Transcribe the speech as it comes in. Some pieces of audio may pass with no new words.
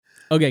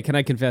Okay, can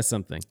I confess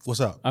something? What's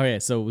up? Okay,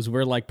 so as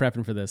we're like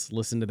prepping for this,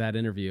 listen to that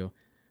interview.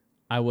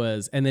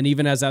 And then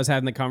even as I was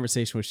having the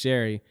conversation with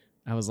Sherry,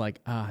 I was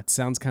like, it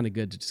sounds kind of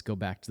good to just go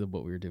back to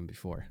what we were doing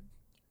before.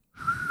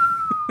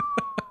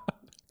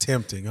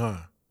 Tempting, huh?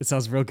 It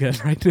sounds real good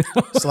right now.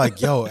 It's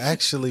like, yo,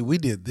 actually, we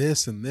did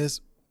this and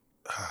this.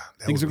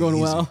 Things are going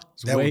easy. well.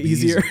 It's That way would be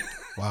easier. easy.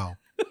 Wow.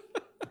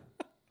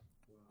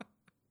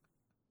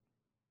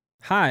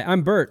 Hi,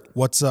 I'm Bert.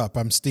 What's up?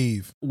 I'm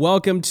Steve.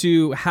 Welcome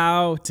to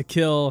How to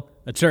Kill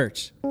a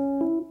Church.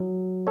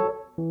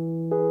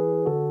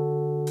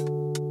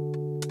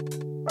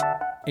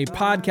 A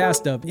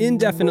podcast of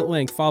indefinite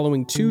length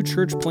following two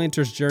church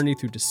planters' journey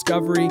through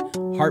discovery,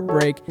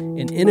 heartbreak,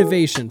 and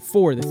innovation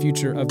for the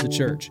future of the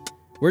church.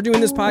 We're doing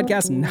this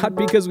podcast not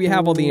because we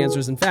have all the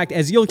answers. In fact,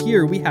 as you'll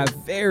hear, we have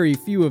very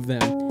few of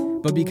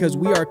them, but because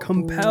we are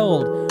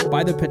compelled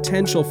by the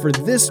potential for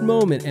this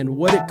moment and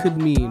what it could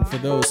mean for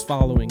those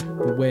following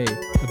the way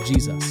of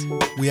Jesus.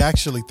 We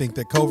actually think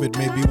that COVID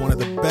may be one of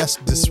the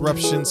best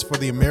disruptions for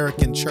the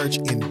American church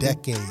in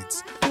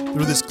decades.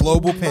 Through this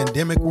global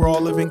pandemic we're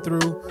all living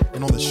through,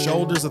 and on the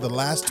shoulders of the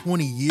last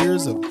 20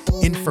 years of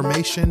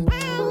information,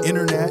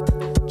 internet,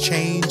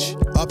 change,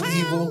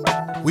 upheaval,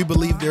 we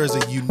believe there is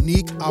a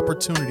unique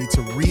opportunity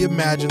to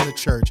reimagine the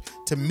church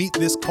to meet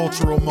this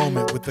cultural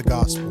moment with the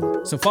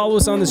gospel. So follow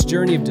us on this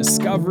journey of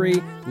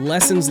discovery,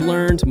 lessons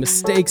learned,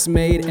 mistakes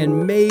made,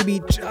 and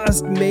maybe,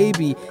 just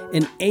maybe,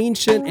 an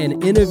ancient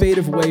and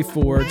innovative way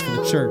forward for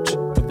the church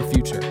of the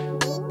future.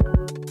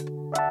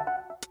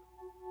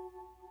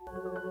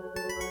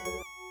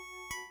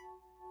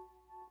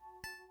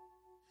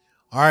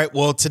 All right,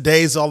 well,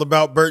 today's all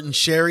about Bert and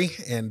Sherry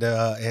and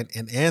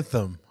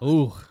Anthem.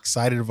 Ooh,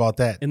 Excited about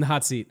that. in the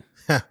hot seat.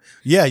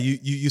 Yeah,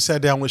 you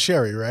sat down with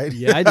Sherry, right?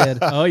 Yeah, I did.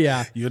 Oh,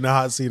 yeah. You're in the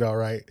hot seat, all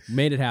right.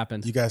 Made it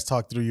happen. You guys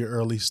talked through your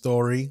early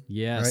story.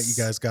 Yes. Right?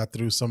 You guys got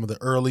through some of the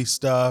early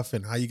stuff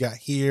and how you got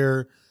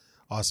here.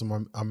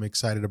 Awesome. I'm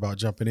excited about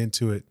jumping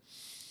into it.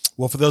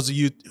 Well, for those of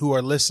you who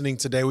are listening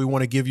today, we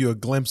want to give you a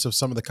glimpse of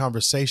some of the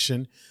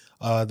conversation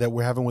that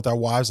we're having with our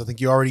wives. I think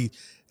you already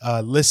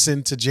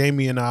listened to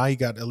Jamie and I. You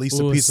got at least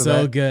a piece of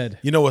that. So good.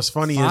 You know what's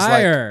funny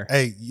Fire. is like,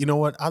 hey, you know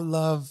what? I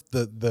love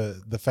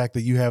the fact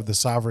that you have the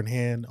sovereign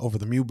hand over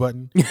the mute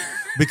button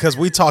because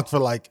we talked for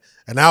like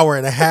an hour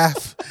and a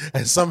half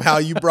and somehow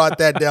you brought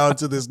that down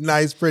to this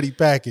nice, pretty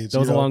package. That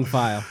was a long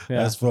file.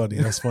 Yeah. That's funny.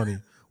 That's funny.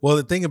 Well,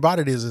 the thing about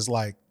it is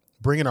like,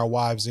 bringing our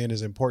wives in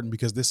is important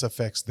because this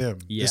affects them.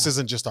 Yeah. This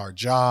isn't just our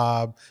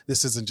job.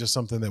 This isn't just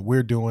something that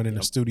we're doing in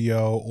a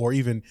studio or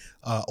even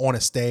on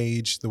a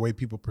stage, the way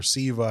people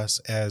perceive us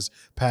as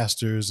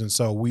pastors. And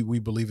so we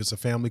believe it's a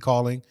family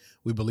calling.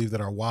 We believe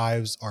that our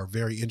wives are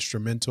very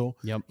instrumental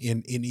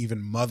in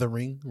even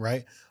mothering,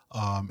 right?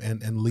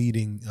 And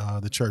leading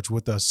the church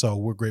with us. So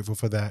we're grateful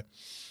for that.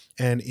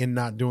 And in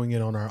not doing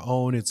it on our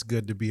own, it's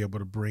good to be able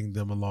to bring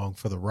them along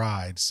for the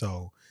ride.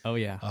 So oh,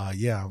 yeah.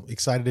 yeah,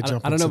 excited to jump into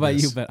this. I don't know about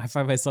you, but I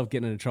find myself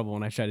getting into trouble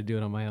when I try to do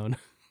it on my own.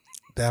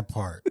 That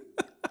part.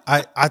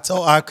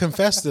 I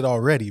confessed it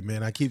already,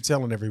 man. I keep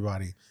telling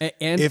everybody.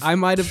 And I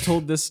might have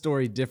told this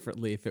story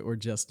differently if it were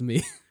just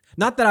me.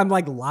 Not that I'm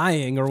like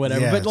lying or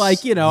whatever, but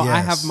like, you know,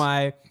 I have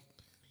my,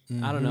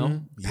 I don't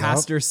know,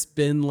 pastor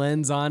spin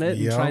lens on it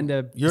and trying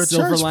to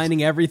silver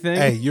lining everything.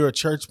 Hey, you're a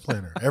church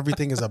planner.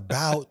 Everything is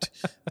about,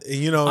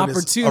 you know,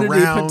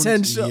 opportunity,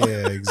 potential.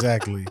 Yeah,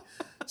 exactly.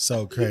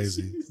 So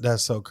crazy.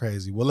 That's so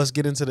crazy. Well, let's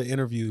get into the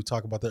interview,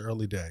 talk about the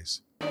early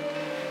days.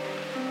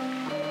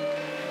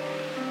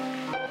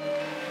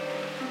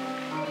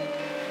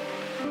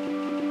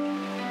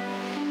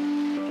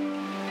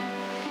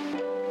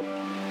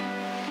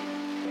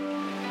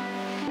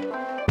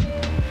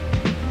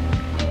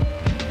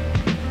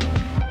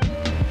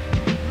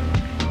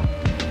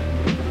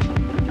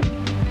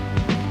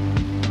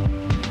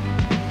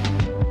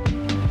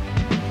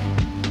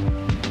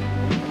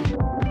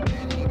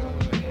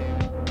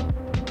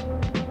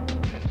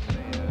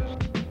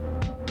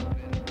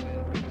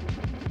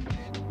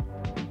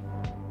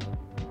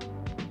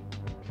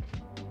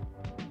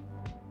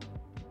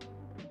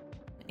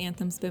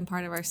 Anthem's been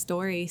part of our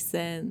story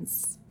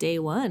since day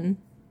one,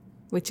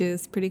 which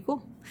is pretty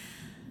cool.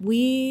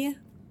 We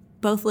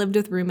both lived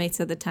with roommates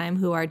at the time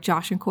who are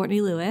Josh and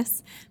Courtney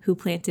Lewis, who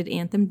planted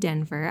Anthem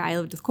Denver. I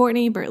lived with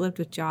Courtney, Bert lived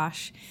with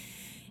Josh.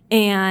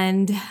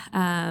 And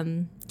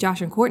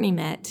Josh and Courtney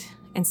met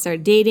and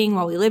started dating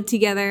while we lived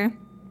together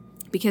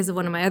because of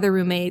one of my other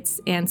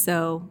roommates. And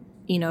so,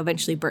 you know,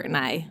 eventually Bert and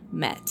I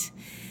met.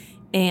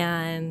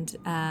 And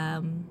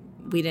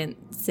we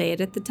didn't say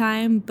it at the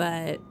time,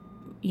 but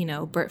you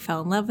know, Bert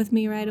fell in love with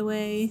me right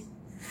away.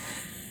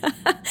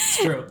 It's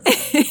true.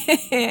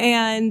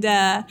 And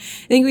I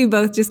think we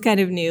both just kind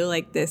of knew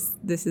like this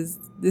is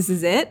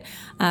it.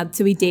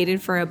 So we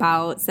dated for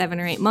about 7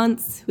 or 8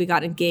 months. We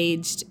got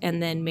engaged and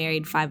then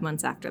married 5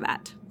 months after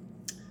that.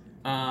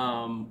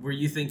 Were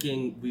you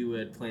thinking we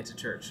would plant a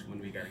church when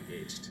we got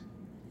engaged?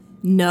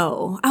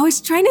 No. I was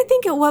trying to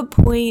think at what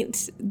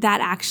point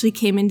that actually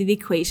came into the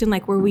equation.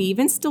 Like, were we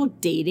even still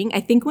dating? I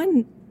think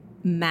when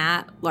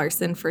Matt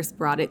Larson first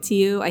brought it to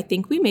you, I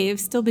think we may have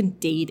still been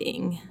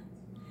dating,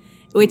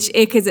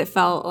 because it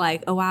felt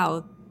like, oh,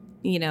 wow,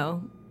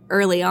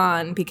 early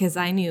on, because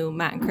I knew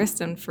Matt and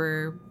Kristen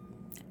for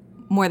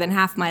more than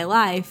half my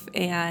life,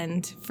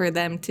 and for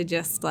them to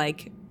just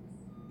like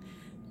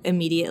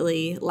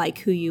immediately like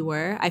who you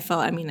were, I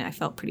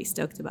felt pretty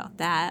stoked about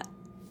that.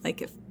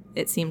 Like, if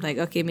it seemed like,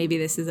 okay, maybe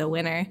this is a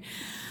winner,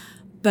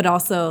 but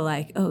also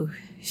like, oh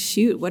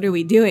shoot, what are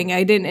we doing?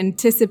 I didn't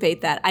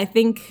anticipate that. I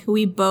think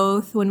we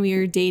both, when we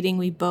were dating,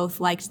 we both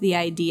liked the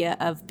idea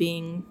of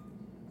being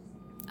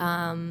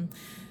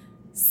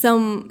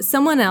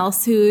someone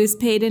else who's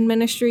paid in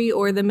ministry,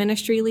 or the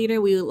ministry leader.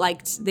 We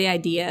liked the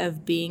idea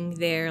of being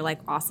their like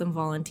awesome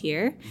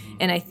volunteer.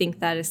 And I think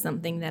that is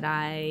something that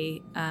I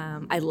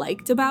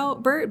liked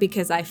about Bert,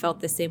 because I felt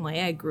the same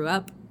way. I grew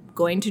up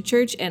going to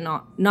church, and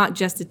not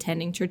just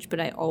attending church, but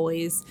I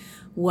always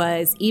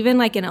was, even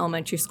like in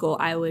elementary school,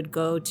 I would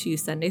go to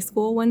Sunday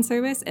school one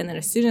service, and then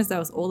as soon as I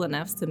was old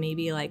enough, so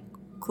maybe like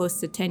close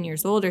to 10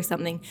 years old or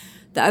something,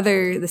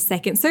 the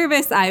second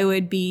service, I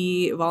would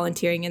be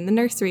volunteering in the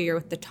nursery or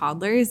with the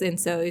toddlers. And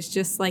so it's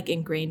just like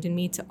ingrained in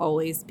me to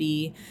always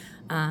be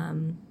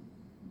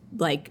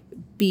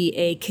be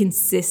a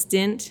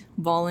consistent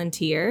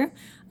volunteer,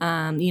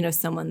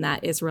 someone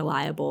that is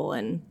reliable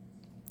and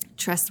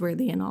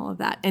trustworthy and all of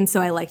that. And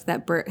so I liked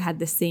that Bert had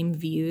the same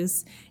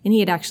views, and he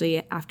had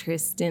actually, after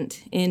his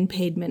stint in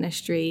paid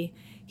ministry,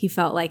 he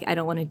felt like, I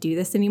don't want to do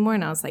this anymore.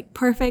 And I was like,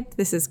 perfect,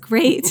 this is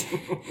great.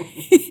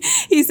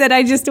 He said,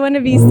 I just want to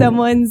be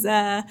someone's,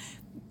 I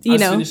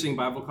was finishing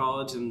Bible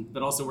college,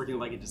 but also working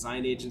like a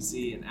design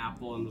agency and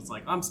Apple, and was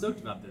like, I'm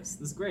stoked about this.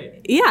 This is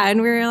great. Yeah,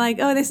 and we were like,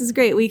 oh, this is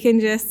great. We can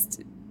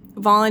just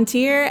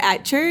volunteer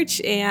at church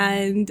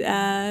and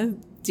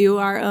do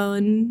our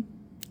own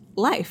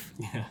life.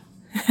 Yeah.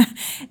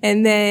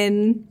 And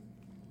then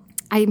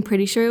I'm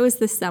pretty sure it was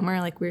the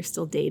summer, like we were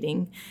still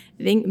dating.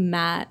 I think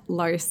Matt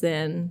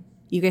Larson,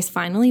 you guys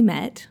finally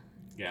met.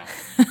 Yeah.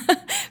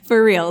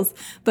 For reals.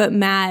 But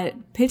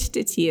Matt pitched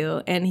it to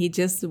you, and he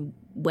just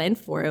went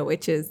for it,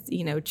 which is,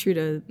 true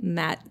to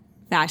Matt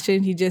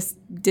fashion. He just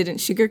didn't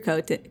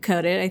sugarcoat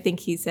it. I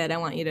think he said, I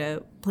want you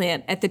to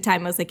plant, at the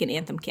time it was like an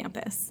Anthem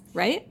campus,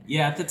 right?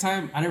 Yeah, at the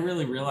time, I didn't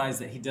really realize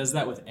that he does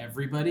that with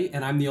everybody,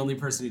 and I'm the only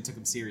person who took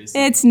him seriously.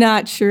 It's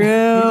not true. He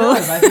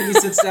does. I think he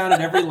sits down at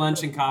every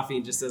lunch and coffee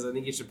and just says, I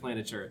think you should plant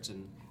a church.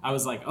 And I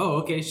was like, oh,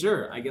 okay,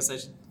 sure. I guess I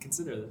should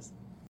consider this.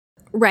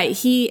 Right.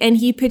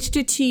 He pitched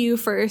it to you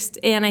first,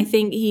 and I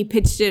think he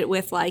pitched it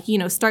with like,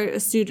 start a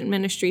student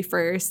ministry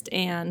first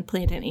and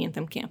plant an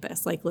Anthem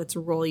campus. Like, let's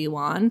roll you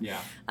on. Yeah.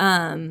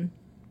 And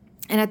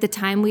at the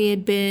time we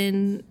had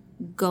been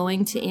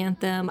going to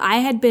Anthem. I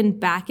had been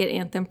back at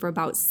Anthem for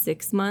about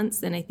 6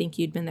 months, and I think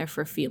you'd been there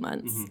for a few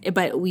months. Mm-hmm.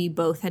 But we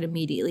both had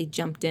immediately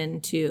jumped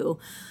into,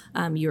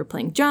 you were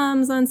playing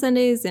drums on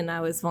Sundays, and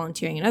I was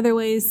volunteering in other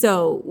ways.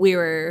 So we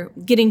were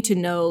getting to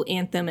know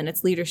Anthem and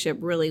its leadership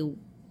really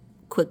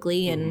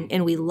quickly,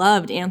 and we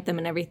loved Anthem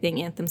and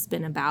everything Anthem's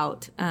been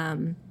about.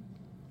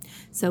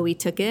 So we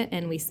took it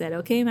and we said,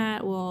 okay,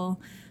 Matt, we'll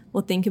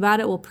think about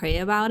it. We'll pray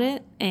about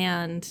it.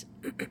 And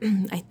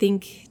I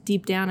think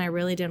deep down, I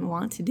really didn't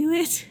want to do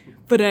it.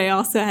 But I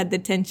also had the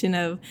tension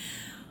of,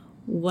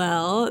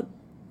 well,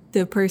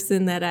 the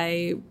person that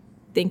I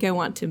think I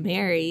want to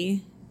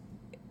marry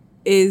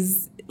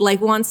is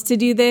wants to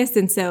do this.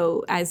 And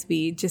so as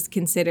we just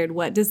considered,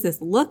 what does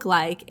this look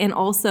like? And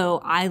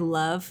also, I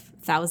love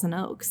Thousand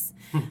Oaks.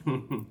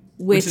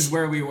 Which is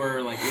where we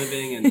were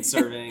living and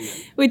serving.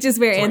 And which is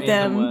where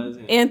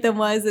Anthem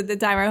was at the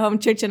time, our home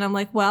church. And I'm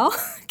like, well,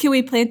 can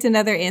we plant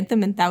another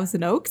Anthem in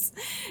Thousand Oaks?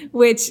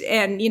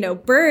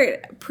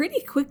 Bert,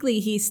 pretty quickly,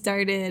 he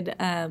started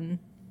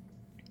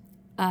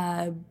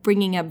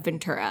bringing up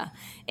Ventura.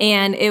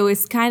 And it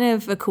was kind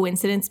of a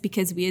coincidence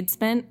because we had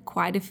spent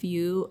quite a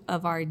few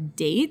of our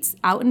dates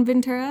out in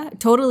Ventura,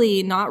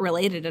 totally not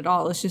related at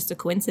all. It's just a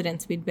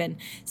coincidence. We'd been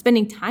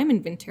spending time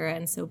in Ventura.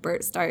 And so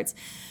Bert starts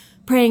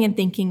praying and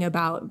thinking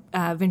about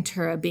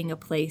Ventura being a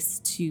place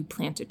to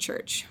plant a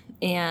church.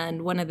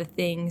 And one of the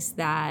things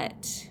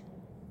that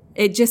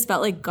it just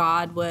felt like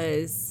God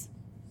was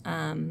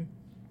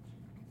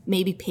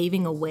maybe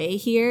paving a way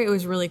here. It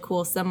was really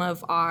cool. Some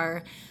of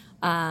our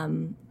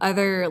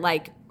other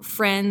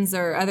friends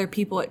or other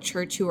people at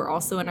church who were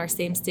also in our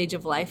same stage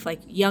of life, like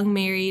young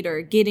married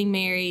or getting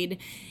married,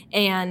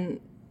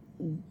 and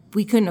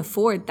we couldn't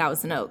afford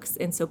Thousand Oaks.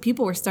 And so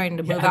people were starting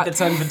to move out. At the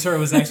time, Ventura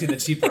was actually the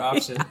cheaper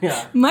option.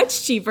 Yeah.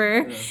 Much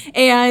cheaper. Yeah.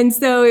 And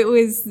so it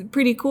was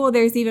pretty cool.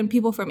 There's even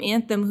people from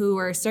Anthem who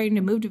were starting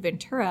to move to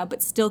Ventura,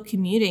 but still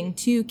commuting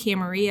to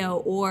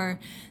Camarillo or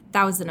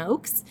Thousand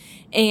Oaks.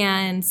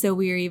 And so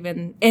we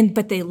were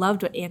but they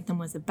loved what Anthem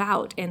was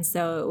about. And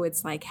so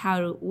it's like,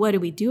 what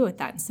do we do with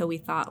that? And so we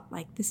thought,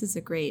 this is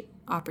a great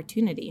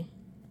opportunity.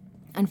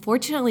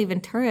 Unfortunately,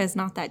 Ventura is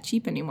not that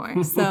cheap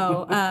anymore.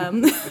 So,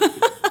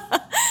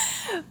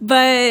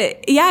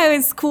 but yeah, it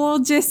was cool.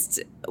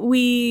 Just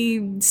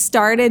we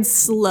started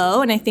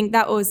slow, and I think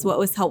that was what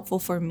was helpful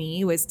for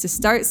me, was to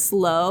start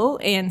slow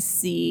and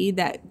see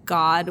that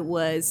God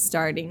was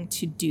starting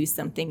to do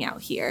something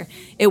out here.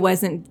 It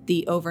wasn't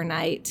the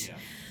overnight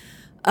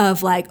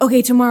of like,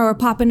 okay, tomorrow we're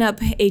popping up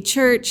a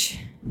church.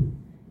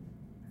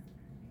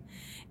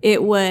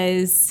 It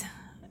was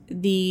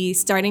the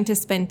starting to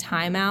spend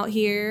time out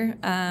here,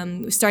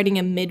 starting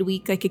a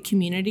midweek, like a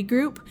community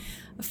group,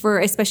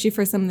 especially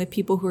for some of the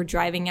people who are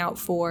driving out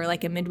for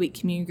like a midweek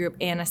community group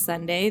and a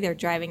Sunday. They're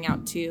driving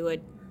out to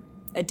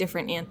a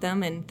different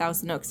Anthem in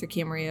Thousand Oaks or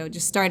Camarillo,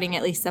 just starting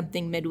at least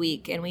something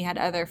midweek. And we had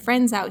other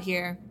friends out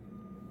here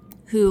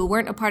who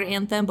weren't a part of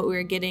Anthem, but we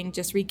were getting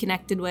just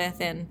reconnected with.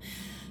 And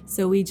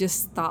so we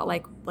just thought,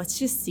 like, let's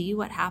just see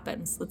what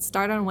happens. Let's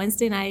start on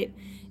Wednesday night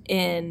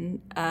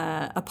in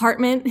an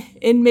apartment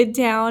in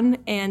Midtown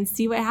and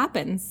see what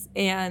happens.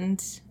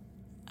 And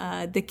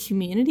the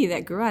community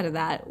that grew out of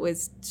that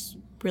was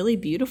really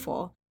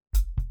beautiful.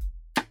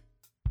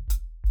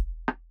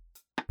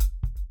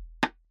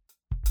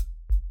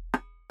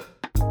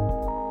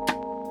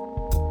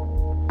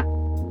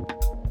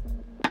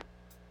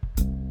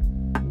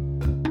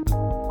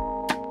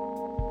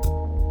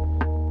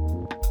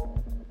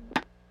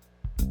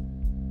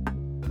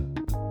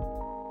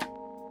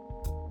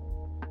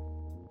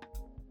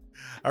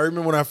 I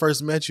remember when I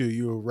first met you,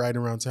 you were riding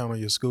around town on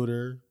your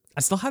scooter. I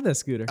still have that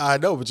scooter. I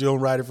know, but you don't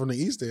ride it from the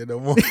East End no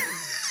more.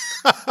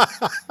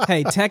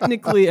 Hey,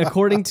 technically,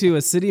 according to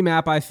a city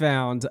map I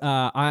found,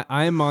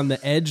 I am on the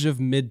edge of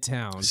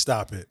Midtown.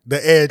 Stop it. The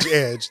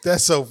edge.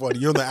 That's so funny.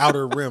 You're on the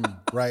outer rim,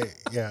 right?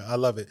 Yeah, I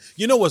love it.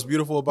 You know what's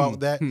beautiful about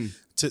that?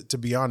 To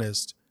be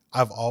honest,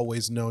 I've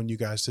always known you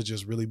guys to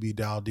just really be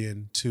dialed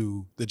in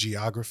to the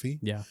geography.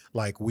 Yeah.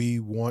 Like, we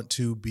want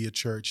to be a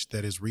church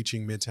that is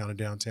reaching Midtown and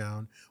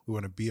downtown. We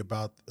want to be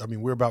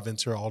we're about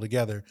Ventura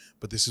altogether,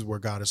 but this is where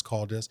God has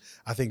called us.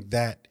 I think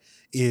that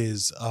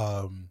is,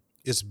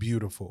 it's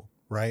beautiful,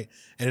 right?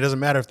 And it doesn't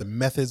matter if the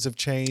methods have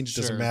changed.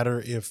 It doesn't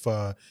matter if,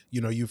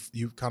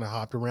 you've kind of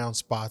hopped around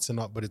spots and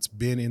all, but it's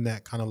been in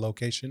that kind of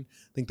location.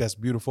 I think that's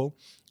beautiful.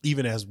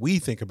 Even as we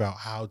think about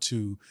how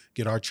to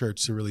get our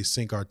church to really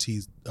sink our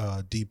teeth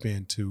deep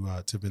into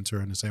to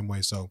Ventura in the same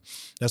way. So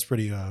that's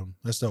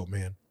that's dope,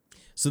 man.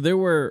 So there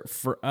were,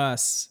 for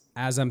us,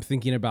 as I'm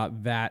thinking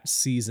about that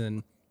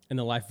season in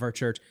the life of our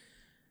church,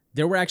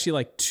 there were actually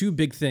like two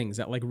big things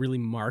that like really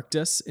marked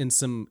us in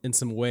some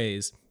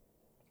ways.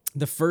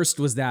 The first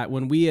was that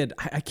when we had,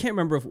 I can't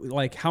remember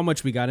how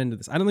much we got into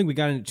this. I don't think we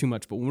got into it too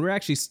much, but when we were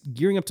actually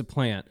gearing up to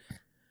plant,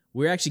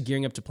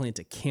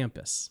 a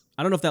campus.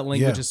 I don't know if that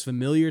language is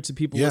familiar to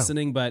people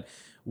listening, but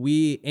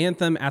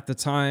Anthem at the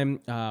time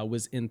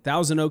was in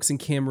Thousand Oaks and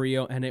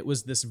Camarillo, and it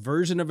was this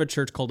version of a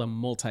church called a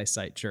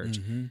multi-site church,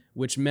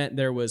 which meant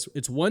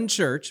it's one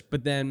church,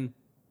 but then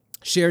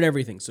shared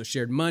everything. So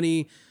shared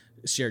money,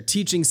 shared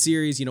teaching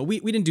series. We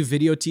didn't do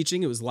video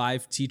teaching. It was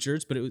live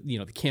teachers, but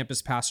the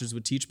campus pastors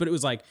would teach, but it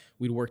was like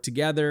we'd work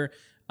together,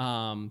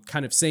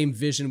 kind of same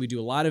vision. We do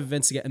a lot of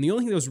events together. And the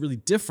only thing that was really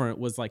different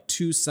was like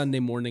 2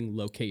 Sunday morning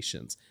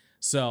locations.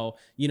 So,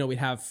 we'd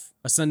have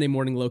a Sunday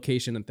morning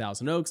location in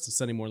Thousand Oaks, a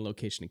Sunday morning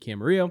location in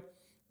Camarillo.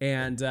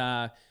 And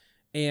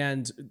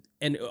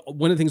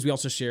one of the things we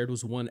also shared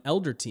was one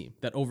elder team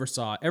that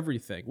oversaw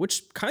everything,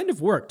 which kind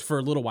of worked for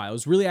a little while. It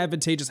was really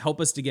advantageous,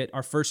 help us to get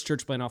our first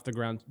church plant off the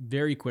ground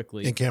very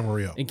quickly. In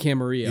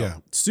Camarillo. Yeah.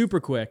 Super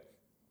quick.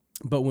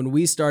 But when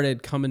we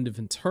started coming to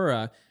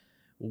Ventura,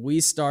 we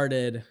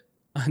started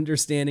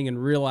understanding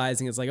and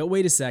realizing it's like, oh,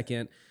 wait a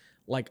second.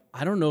 Like,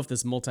 I don't know if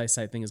this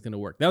multi-site thing is going to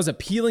work. That was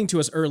appealing to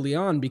us early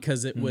on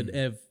because it would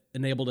have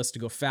enabled us to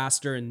go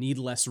faster and need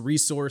less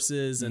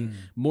resources and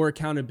more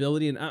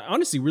accountability and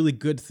honestly really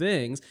good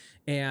things.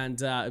 And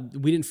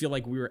we didn't feel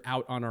like we were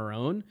out on our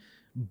own,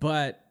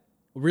 but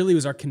really it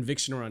was our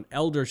conviction around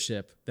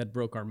eldership that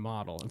broke our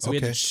model. And so we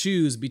had to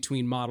choose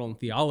between model and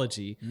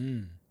theology.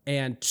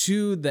 And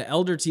to the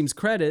elder team's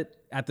credit,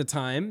 at the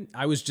time,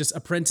 I was just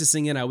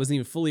apprenticing in. I wasn't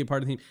even fully a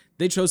part of the team.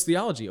 They chose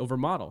theology over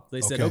model.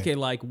 They said, okay,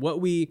 like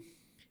what we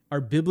are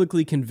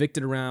biblically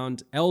convicted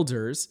around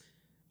elders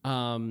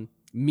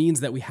means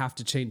that we have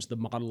to change the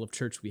model of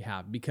church we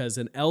have, because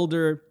an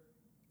elder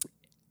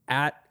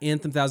at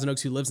Anthem Thousand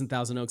Oaks who lives in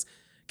Thousand Oaks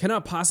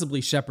cannot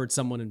possibly shepherd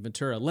someone in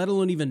Ventura, let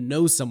alone even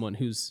know someone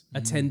who's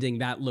attending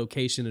that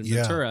location in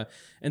Ventura.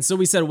 And so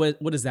we said,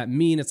 what does that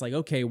mean? It's like,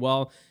 okay,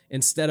 well,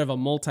 instead of a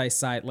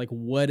multi-site, like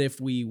what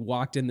if we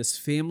walked in this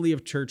family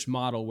of church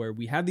model where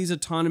we have these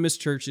autonomous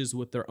churches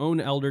with their own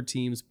elder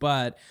teams,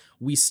 but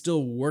we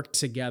still work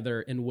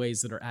together in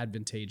ways that are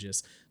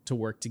advantageous to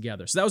work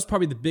together. So that was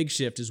probably the big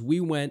shift. Is we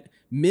went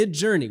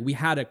mid-journey. We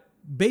had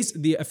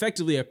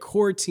effectively a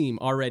core team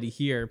already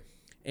here.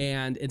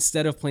 And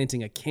instead of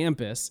planting a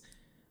campus,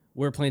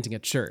 we're planting a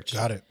church.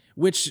 Got it.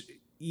 Which,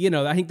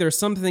 I think there are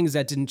some things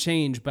that didn't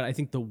change, but I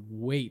think the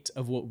weight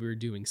of what we were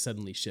doing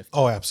suddenly shifted.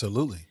 Oh,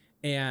 absolutely.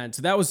 And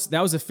so that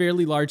was a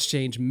fairly large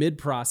change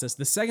mid-process.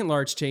 The second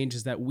large change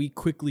is that we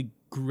quickly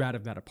grew out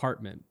of that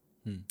apartment.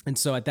 And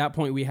so at that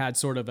point, we had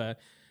sort of a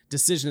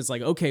decision. It's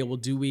like, okay, well,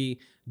 do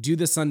we do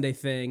the Sunday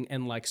thing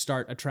and like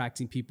start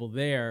attracting people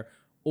there?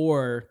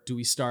 Or do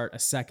we start a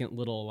second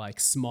little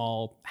like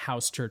small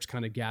house church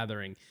kind of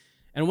gathering?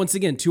 And once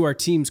again, to our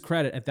team's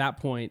credit, at that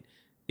point,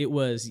 it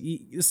was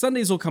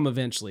Sundays will come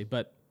eventually,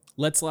 but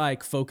let's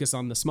like focus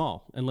on the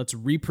small and let's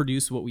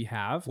reproduce what we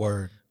have.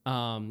 Word.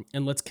 And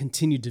let's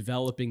continue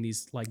developing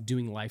these like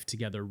doing life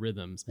together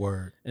rhythms.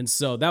 Word. And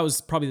so that was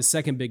probably the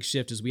second big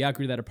shift is we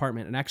outgrew that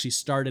apartment and actually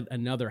started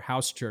another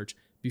house church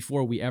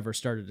before we ever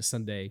started a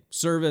Sunday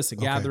service, a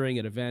gathering,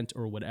 an event,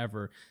 or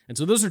whatever. And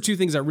so those are two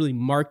things that really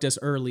marked us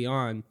early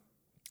on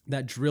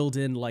that drilled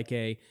in like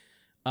a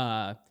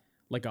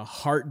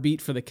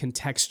heartbeat for the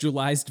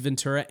contextualized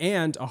Ventura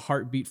and a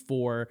heartbeat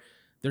for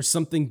there's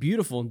something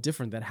beautiful and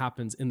different that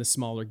happens in the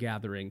smaller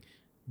gathering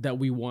that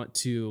we want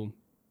to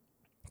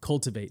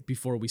cultivate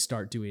before we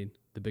start doing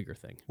the bigger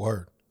thing.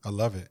 Word. I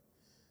love it.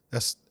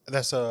 That's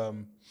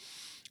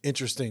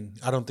interesting.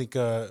 I don't think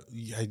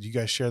you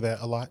guys share that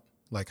a lot.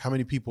 Like how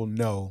many people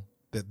know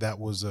that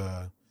was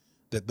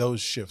that those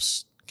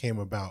shifts came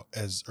about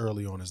as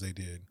early on as they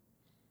did?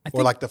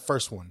 Or like the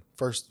first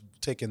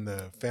taking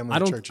the family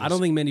churches. I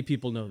don't think many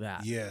people know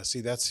that. Yeah,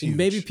 see, that's huge.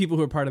 Maybe people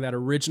who are part of that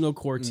original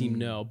core team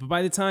know. But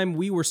by the time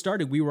we were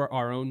started, we were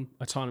our own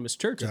autonomous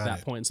church at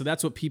that point. So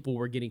that's what people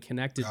were getting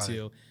connected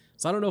to.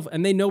 So I don't know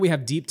and they know we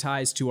have deep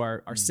ties to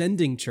our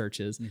sending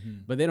churches,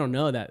 but they don't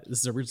know that this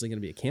is originally going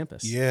to be a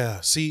campus.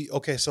 Yeah. See,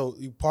 okay, so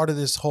part of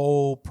this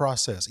whole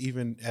process,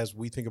 even as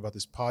we think about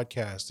this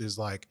podcast, is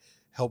like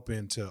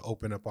helping to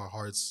open up our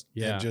hearts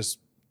and just,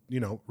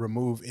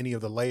 remove any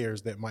of the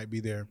layers that might be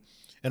there.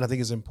 And I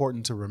think it's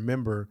important to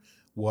remember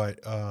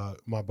what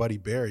my buddy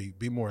Barry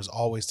Beemore is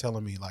always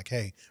telling me, like,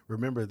 hey,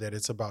 remember that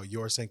it's about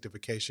your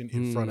sanctification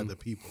in front of the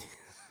people.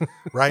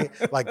 Right?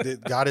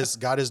 Like God is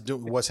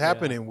doing what's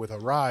happening with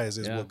Arise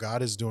is what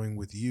God is doing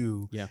with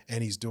you. Yeah.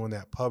 And he's doing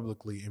that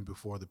publicly and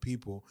before the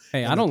people.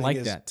 Hey, and I don't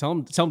like that. Tell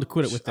him to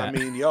quit it with that. I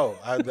mean,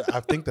 I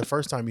think the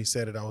first time he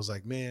said it, I was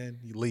like, man,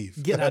 you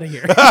leave. Get out of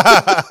here.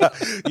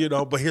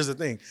 But here's the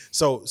thing.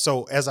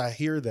 So as I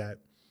hear that,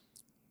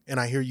 and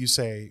I hear you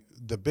say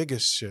the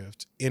biggest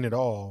shift in it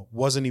all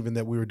wasn't even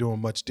that we were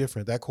doing much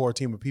different. That core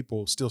team of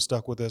people still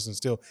stuck with us and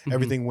still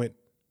everything went,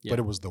 but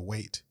it was the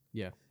weight.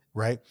 Yeah.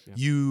 Right? Yeah.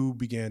 You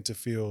began to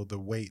feel the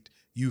weight.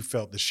 You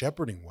felt the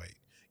shepherding weight.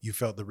 You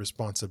felt the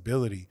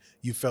responsibility.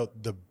 You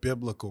felt the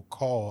biblical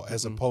call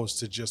as opposed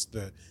to just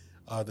the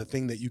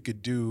thing that you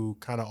could do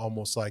kind of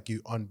almost like you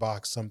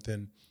unbox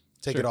something,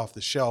 take it off the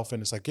shelf,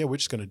 and it's like, yeah, we're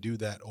just going to do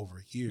that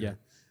over here.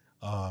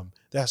 Yeah.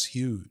 That's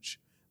huge.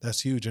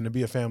 That's huge. And to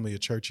be a family of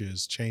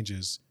churches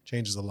changes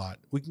a lot.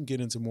 We can get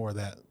into more of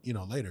that,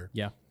 later.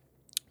 Yeah.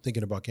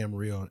 Thinking about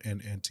Camarillo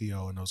and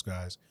T.O. and those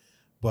guys.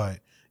 But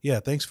yeah,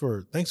 thanks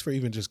for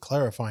even just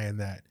clarifying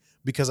that,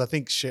 because I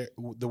think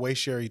the way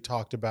Sherry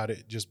talked about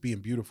it just being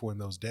beautiful in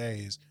those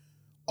days,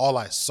 all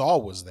I saw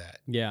was that.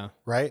 Yeah.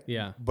 Right?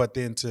 Yeah. But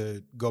then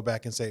to go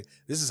back and say,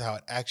 this is how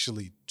it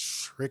actually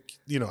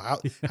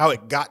how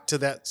it got to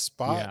that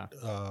spot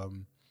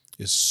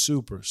is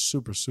super,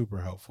 super, super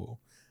helpful.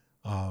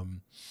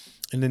 And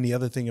then the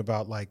other thing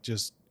about like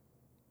just,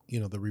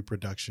 the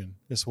reproduction,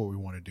 that's what we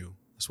want to do.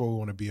 That's what we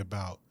want to be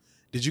about.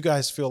 Did you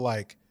guys feel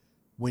like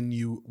when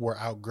you were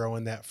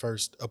outgrowing that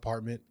first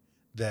apartment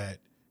that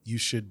you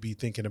should be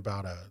thinking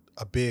about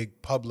a big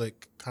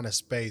public kind of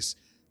space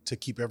to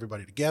keep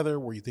everybody together?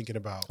 Were you thinking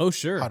about how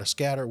to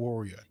scatter? Where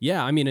were you at?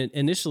 Yeah, I mean,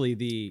 initially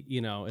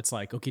it's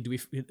like, okay,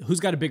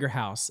 who's got a bigger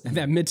house? And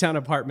that Midtown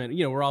apartment,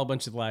 we're all a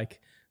bunch of like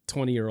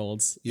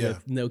 20-year-olds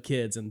with no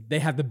kids, and they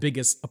have the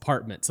biggest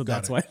apartment, so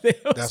that's why they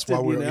hosted, that's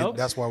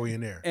why we're in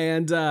there.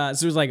 And so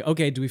it was like,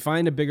 okay, do we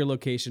find a bigger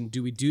location?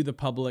 Do we do the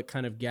public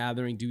kind of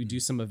gathering? Do we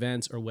do some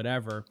events or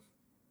whatever?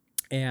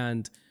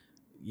 And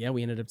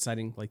we ended up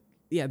deciding like,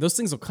 those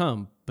things will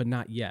come, but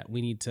not yet.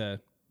 We need to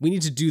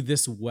do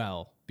this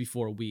well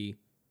before we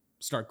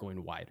start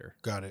going wider.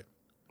 Got it.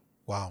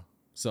 Wow.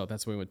 So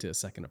that's why we went to a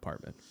second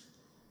apartment.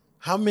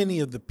 How many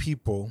of the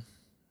people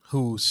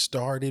who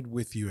started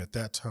with you at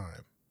that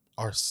time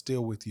are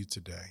still with you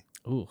today?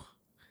 Ooh.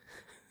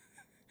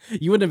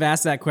 You wouldn't have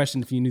asked that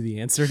question if you knew the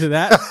answer to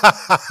that.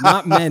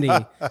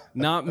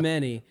 Not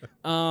many.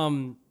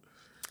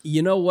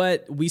 You know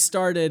what? We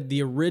started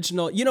the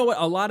original,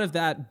 a lot of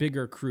that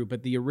bigger crew,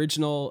 but the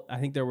original, I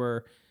think there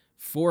were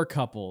 4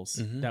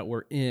 couples that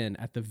were in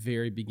at the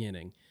very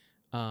beginning.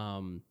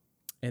 And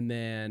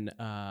then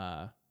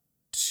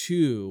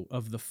 2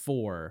 of the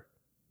 4,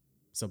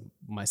 so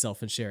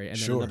myself and Sherry, and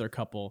then another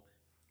couple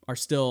are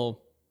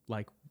still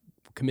like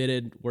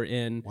committed. We're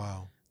in.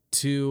 Wow.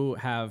 2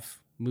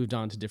 have moved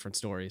on to different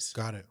stories.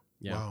 Got it.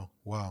 Yeah.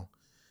 Wow.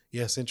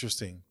 Yes,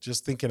 interesting.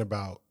 Just thinking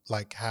about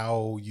like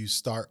how you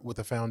start with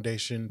a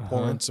foundation,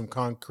 pouring some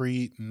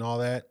concrete and all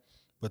that,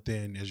 but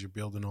then as you're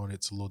building on it,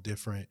 it's a little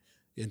different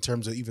in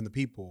terms of even the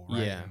people,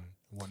 right? Yeah. And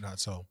whatnot.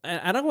 So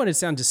I don't want to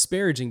sound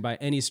disparaging by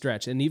any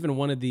stretch. And even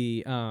one of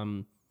the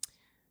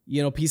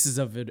pieces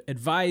of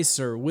advice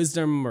or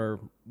wisdom or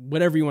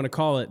whatever you want to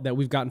call it that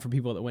we've gotten from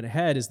people that went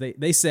ahead is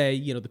they say,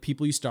 the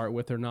people you start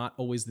with are not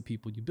always the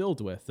people you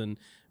build with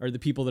or the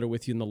people that are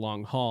with you in the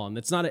long haul. And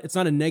it's not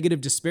a negative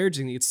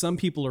disparaging thing. It's some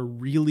people are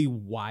really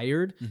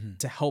wired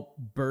to help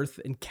birth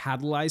and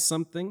catalyze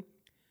something,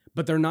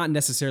 but they're not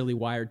necessarily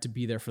wired to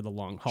be there for the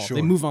long haul. Sure.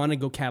 They move on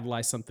and go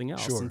catalyze something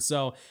else. Sure. And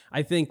so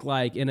I think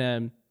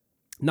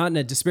not in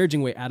a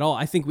disparaging way at all.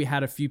 I think we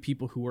had a few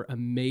people who were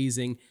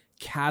amazing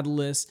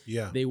catalysts.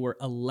 Yeah. They were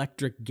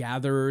electric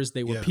gatherers.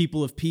 They were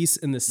people of peace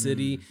in the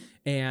city.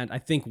 And I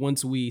think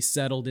once we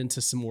settled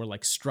into some more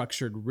like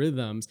structured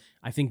rhythms,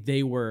 I think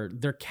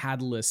their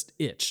catalyst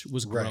itch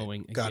was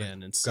growing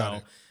again. And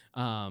so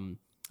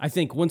I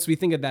think once we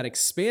think of that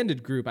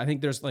expanded group, I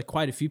think there's like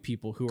quite a few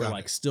people who are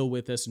like still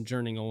with us and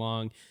journeying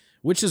along,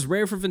 which is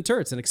rare for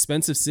Ventura. It's an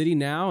expensive city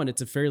now, and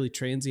it's a fairly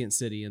transient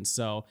city. And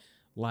so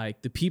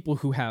like the people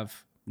who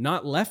have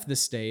not left the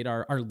state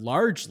are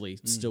largely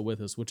still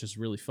with us, which is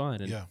really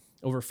fun. And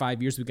over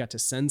 5 years, we got to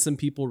send some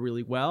people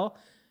really well,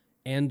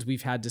 and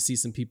we've had to see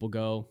some people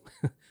go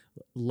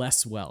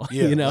less well,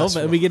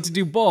 but we get to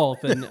do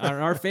both. And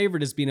our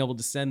favorite is being able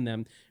to send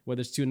them,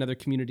 whether it's to another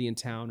community in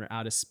town or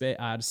out of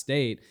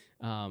state.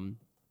 And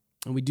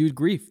we do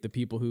grief the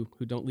people who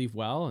don't leave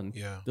well. And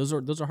those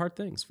are hard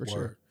things for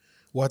sure.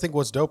 Well, I think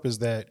what's dope is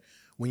that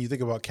when you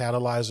think about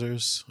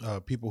catalyzers,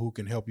 people who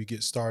can help you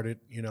get started,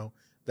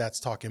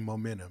 that's talking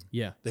momentum.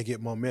 Yeah. They get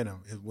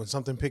momentum. When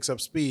something picks up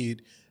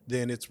speed,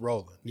 then it's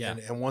rolling. Yeah.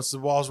 And once the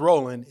ball's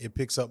rolling, it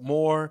picks up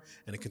more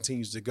and it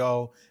continues to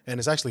go. And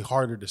it's actually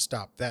harder to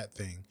stop that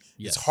thing.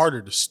 Yes. It's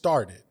harder to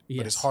start it,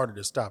 but it's harder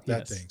to stop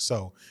that thing.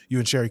 So you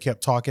and Sherry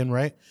kept talking,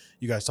 right?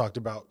 You guys talked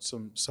about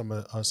some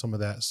of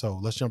that. So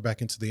let's jump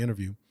back into the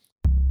interview.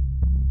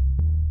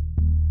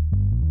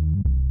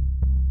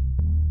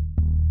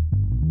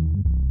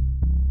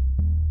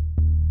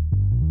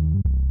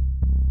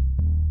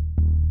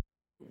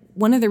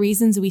 One of the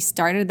reasons we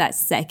started that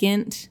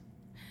second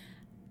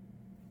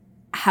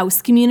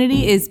house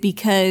community is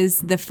because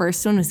the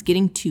first one was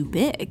getting too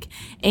big,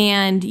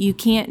 and you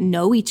can't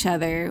know each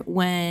other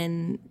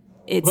when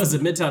it's... Well, it was a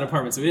Midtown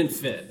apartment, so we didn't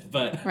fit,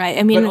 but... Right,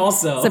 I mean,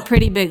 also, it's a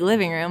pretty big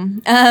living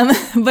room.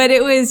 But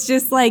it was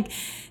just like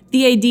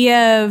the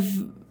idea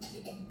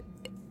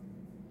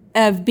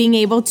of being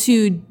able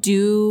to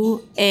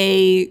do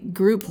a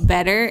group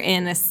better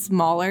in a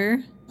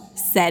smaller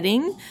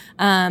setting.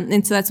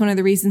 And so that's one of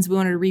the reasons we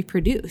wanted to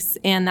reproduce.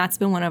 And that's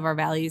been one of our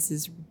values,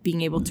 is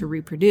being able to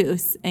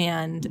reproduce.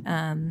 And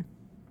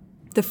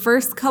the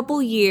first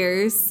couple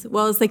years,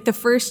 it's like the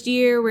first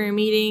year we were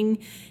meeting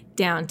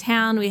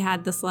downtown. We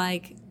had this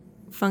like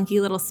funky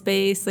little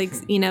space. Like,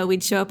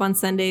 we'd show up on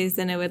Sundays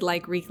and it would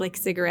like reek like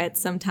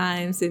cigarettes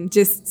sometimes. And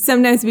just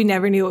sometimes we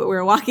never knew what we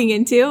were walking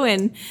into.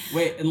 And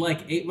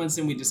like 8 months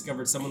in, we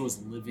discovered someone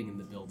was living in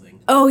the building.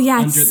 Oh yeah.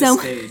 Under the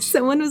stage.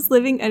 Someone was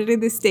living under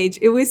the stage.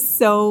 It was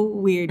so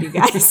weird, you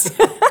guys.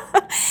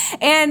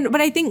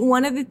 But I think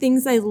one of the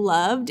things I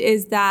loved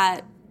is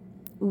that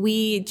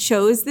we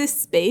chose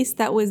this space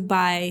that was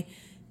by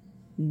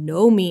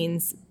no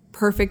means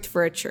perfect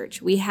for a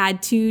church. We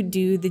had to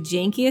do the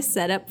jankiest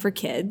setup for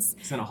kids.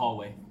 It's in a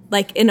hallway.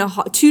 Like in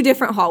two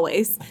different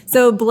hallways.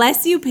 So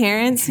bless you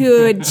parents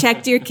who had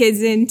checked your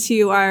kids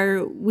into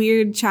our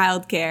weird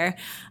childcare,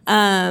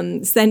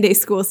 Sunday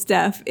school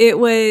stuff.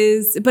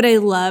 But I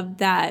loved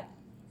that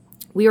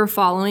we were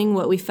following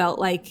what we felt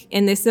like.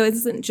 And this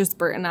isn't just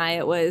Bert and I,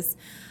 it was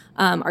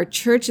our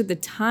church at the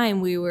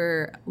time. We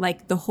were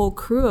like the whole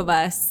crew of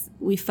us,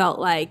 we felt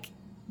like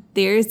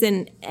there's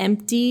an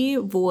empty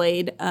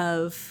void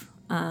of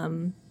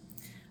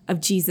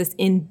Jesus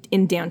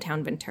in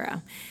downtown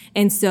Ventura.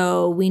 And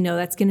so we know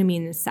that's going to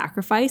mean a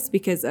sacrifice,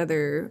 because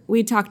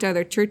we talk to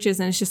other churches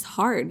and it's just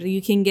hard.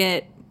 You can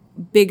get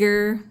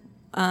bigger,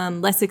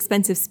 less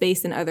expensive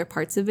space in other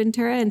parts of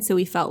Ventura. And so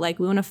we felt like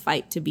we want to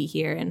fight to be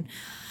here.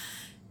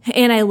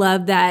 And I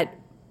love that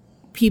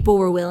people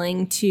were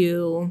willing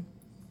to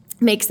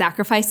make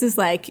sacrifices,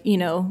 like,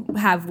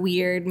 have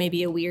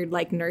maybe a weird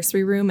like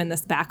nursery room in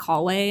this back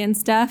hallway and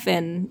stuff,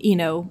 and,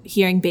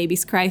 hearing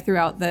babies cry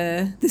throughout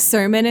the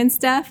sermon and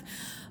stuff.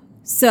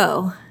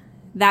 So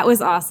that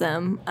was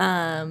awesome.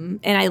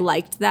 And I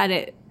liked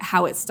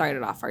how it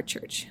started off our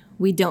church.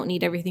 We don't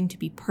need everything to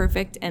be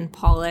perfect and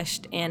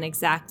polished and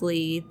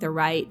exactly the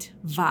right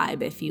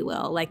vibe, if you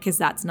will, because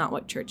that's not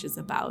what church is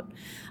about.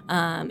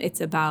 It's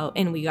about,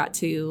 and we got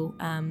to,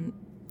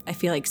 I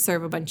feel like,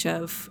 serve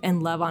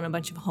and love on a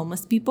bunch of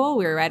homeless people.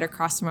 We were right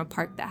across from a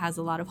park that has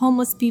a lot of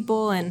homeless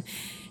people. And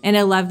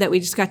I love that we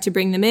just got to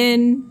bring them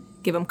in,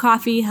 give them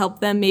coffee, help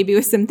them maybe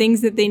with some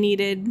things that they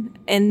needed.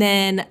 And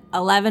then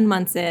 11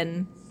 months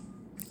in,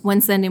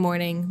 one Sunday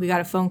morning, we got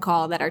a phone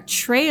call that our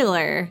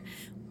trailer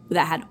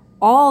that had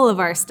all of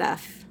our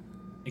stuff,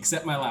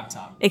 except my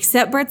laptop,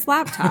 except Bert's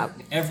laptop,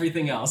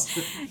 everything else,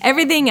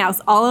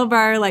 all of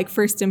our like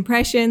first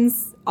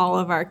impressions, all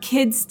of our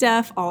kids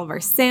stuff, all of our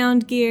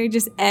sound gear,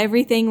 just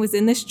everything was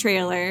in this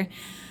trailer.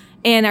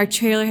 And our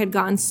trailer had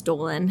gotten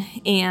stolen,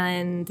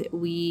 and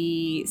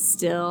we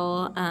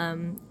still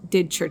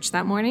did church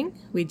that morning.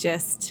 We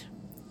just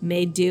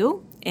made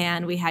do,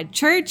 and we had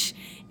church,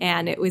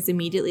 and it was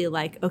immediately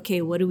like,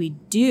 okay, what do we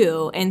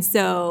do? And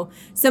so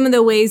some of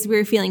the ways we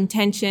were feeling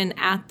tension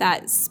at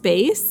that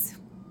space,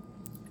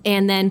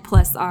 and then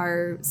plus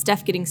our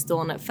stuff getting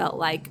stolen, it felt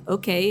like,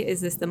 okay,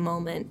 is this the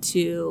moment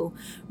to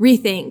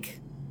rethink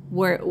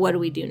what do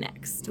we do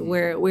next?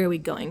 Where are we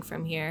going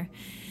from here?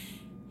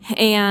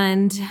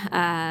 And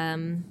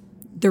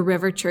the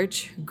River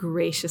Church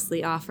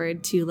graciously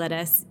offered to let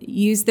us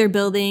use their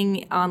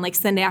building on like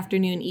Sunday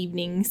afternoon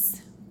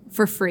evenings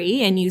for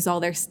free and use all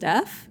their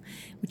stuff,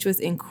 which was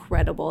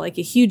incredible. Like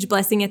a huge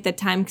blessing at the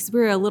time, because we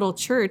were a little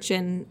church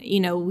and, you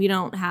know, we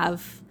don't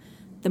have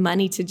the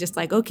money to just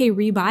like, okay,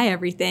 rebuy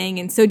everything.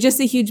 And so just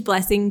a huge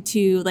blessing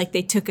to like,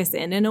 they took us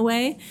in a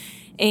way.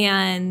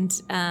 And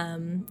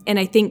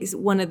I think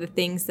one of the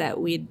things that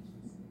we'd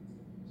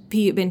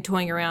been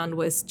toying around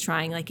was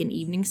trying like an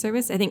evening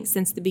service. I think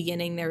since the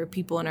beginning, there were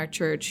people in our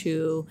church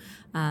who,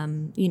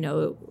 you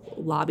know,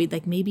 lobbied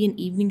like maybe an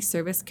evening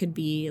service could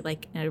be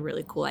like a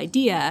really cool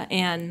idea.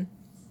 And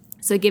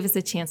so it gave us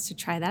a chance to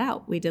try that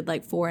out. We did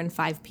like 4 and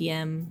 5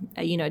 p.m.,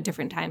 you know, at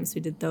different times. We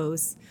did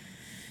those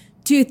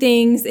 2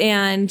 things.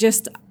 And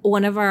just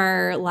one of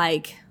our,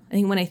 like, I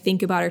think when I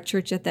think about our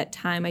church at that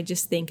time, I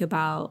just think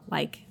about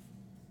like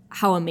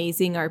how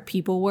amazing our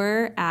people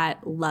were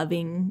at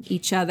loving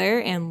each other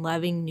and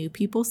loving new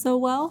people so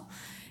well.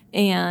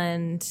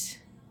 And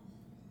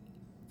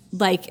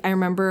like, I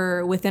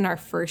remember within our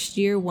first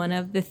year, one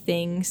of the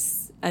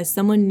things,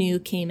 someone new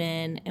came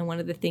in, and one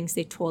of the things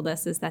they told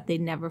us is that they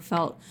never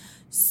felt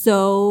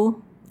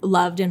so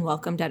loved and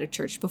welcomed at a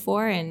church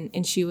before.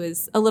 And she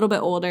was a little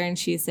bit older, and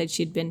she said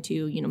she'd been to,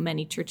 you know,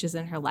 many churches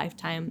in her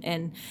lifetime.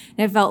 And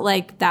I felt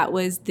like that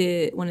was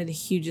one of the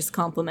hugest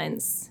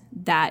compliments,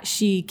 that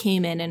she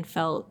came in and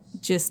felt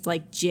just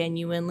like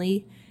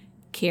genuinely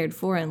cared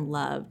for and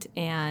loved.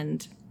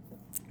 And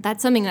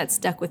that's something that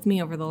stuck with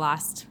me over the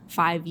last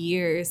 5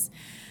 years.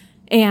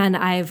 And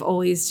I've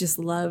always just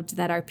loved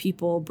that our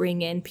people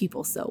bring in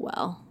people so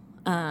well.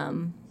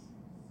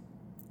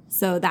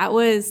 So that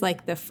was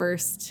like the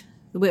first,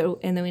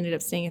 and then we ended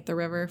up staying at the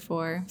River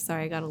for,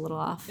 sorry, I got a little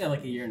off. Yeah,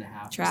 like a year and a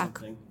half track. Or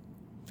something.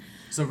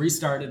 So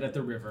restarted at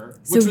the River,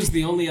 which was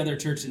the only other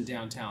church in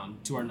downtown,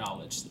 to our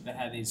knowledge, that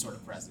had any sort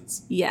of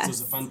presence. Yes. So it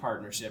was a fun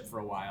partnership for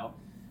a while.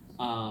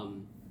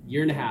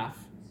 Year and a half.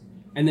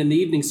 And then the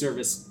evening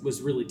service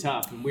was really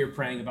tough, and we were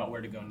praying about where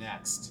to go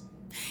next.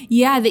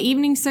 Yeah, the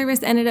evening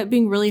service ended up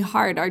being really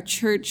hard. Our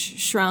church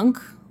shrunk.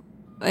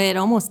 It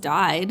almost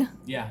died.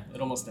 Yeah,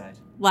 it almost died.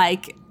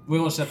 Like, we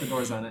almost shut the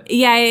doors on it.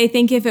 yeah, I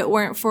think if it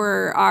weren't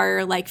for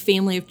our like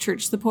family of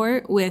church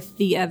support with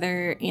the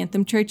other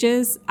Anthem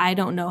churches, I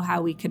don't know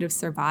how we could have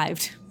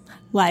survived.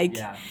 Like,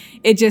 yeah.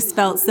 It just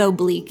felt so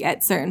bleak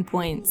at certain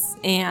points.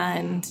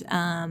 And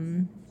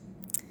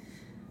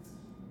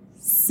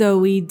so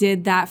we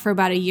did that for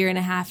about a year and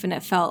a half, and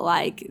it felt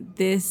like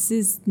this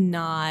is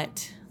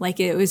not, like,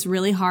 it was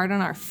really hard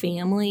on our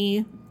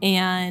family.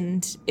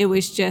 And it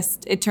was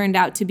just, it turned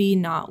out to be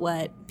not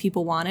what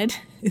people wanted.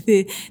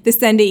 The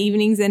Sunday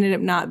evenings ended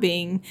up not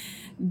being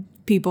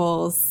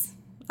people's,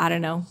 I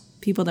don't know,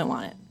 people didn't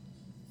want it.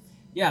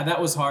 Yeah,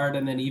 that was hard.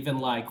 And then even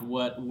like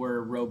what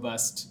were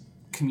robust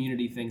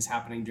community things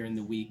happening during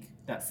the week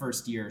that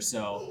first year or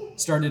so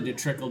started to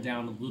trickle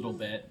down a little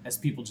bit as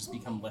people just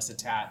become less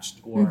attached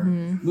or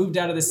moved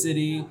out of the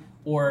city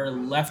or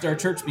left our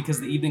church because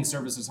the evening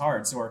service was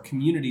hard. So our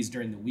communities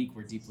during the week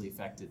were deeply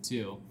affected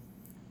too.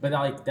 But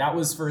like that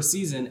was for a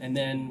season, and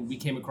then we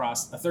came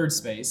across a third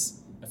space,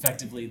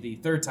 effectively the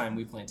third time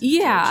we planted the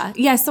church.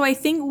 Yeah. So I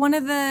think one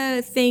of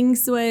the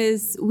things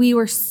was we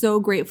were so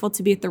grateful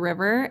to be at the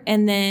River,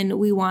 and then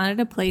we wanted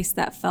a place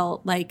that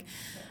felt like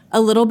a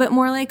little bit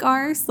more like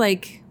ours,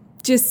 like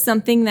just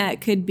something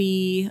that could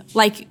be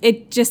like,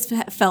 it just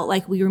felt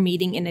like we were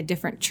meeting in a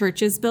different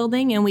church's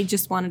building, and we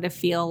just wanted to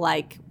feel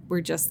like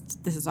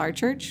this is our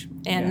church.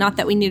 And not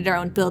that we needed our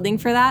own building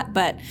for that,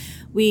 but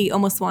we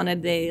almost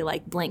wanted a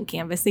like blank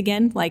canvas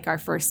again, like our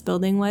first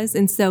building was.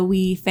 And so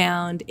we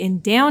found in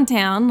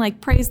downtown, like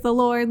praise the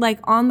Lord, like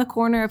on the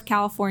corner of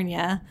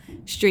California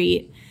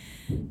Street,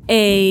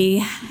 a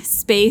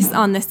space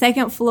on the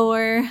second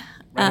floor.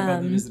 Right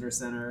above the visitor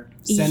center,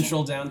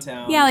 central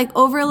downtown. Yeah, like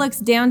overlooks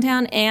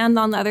downtown, and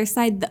on the other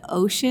side, the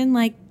ocean.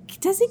 Like,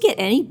 does it get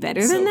any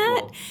better than that?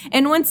 Cool.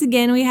 And once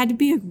again, we had to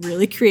be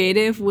really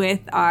creative with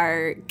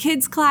our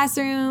kids'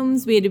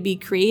 classrooms. We had to be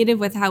creative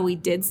with how we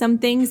did some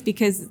things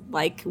because,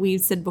 like we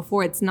said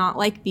before, it's not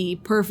like the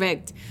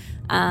perfect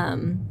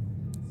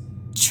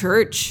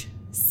church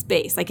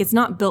space. Like, it's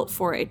not built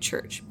for a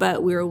church,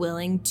 but we were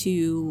willing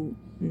to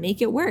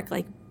make it work.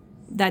 Like,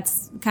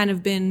 that's kind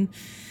of been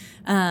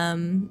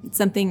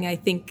something I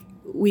think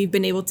we've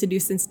been able to do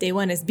since day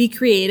one, is be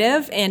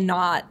creative and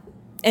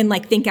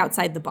like think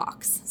outside the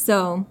box.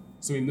 So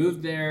we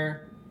moved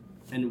there,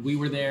 and we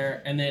were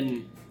there, and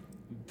then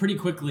pretty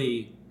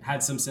quickly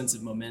had some sense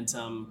of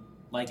momentum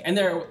Like, and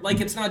there, like,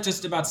 it's not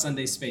just about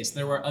Sunday space.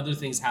 There were other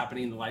things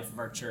happening in the life of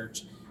our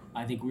church.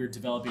 I think we were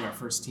developing our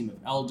first team of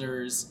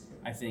elders.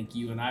 I think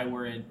you and I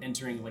were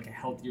entering like a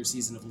healthier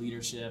season of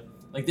leadership.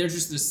 Like,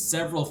 there's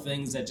several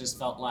things that just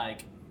felt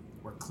like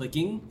we're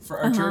clicking for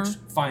our church.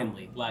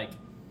 Finally, like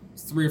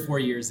 3 or 4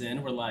 years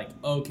in, we're like,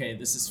 okay,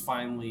 this is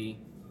finally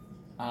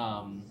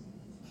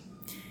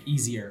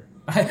easier.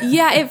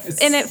 Yeah, it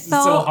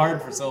felt so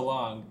hard for so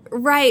long.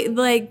 Right,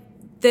 like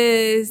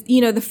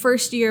the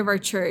first year of our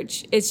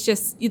church, it's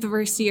just the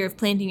first year of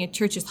planting a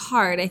church is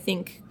hard. I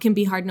think can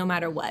be hard no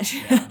matter what.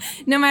 Yeah.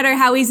 No matter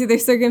how easy the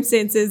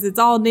circumstances, it's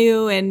all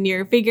new and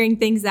you're figuring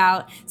things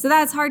out. So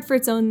that's hard for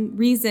its own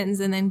reasons.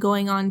 And then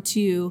going on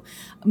to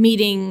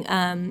meeting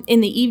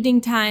in the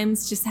evening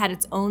times just had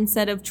its own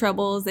set of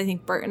troubles. I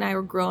think Bert and I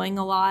were growing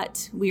a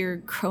lot. We were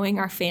growing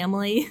our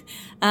family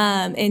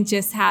and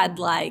just had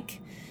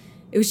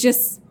it was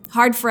just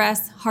hard for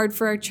us, hard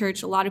for our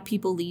church, a lot of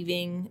people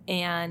leaving.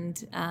 And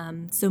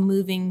so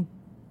moving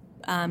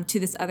to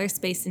this other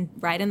space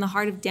right in the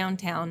heart of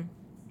downtown.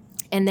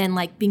 And then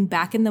being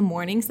back in the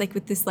mornings,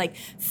 with this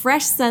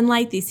fresh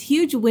sunlight, these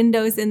huge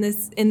windows in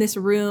this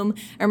room.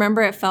 I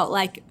remember it felt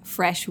like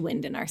fresh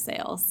wind in our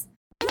sails.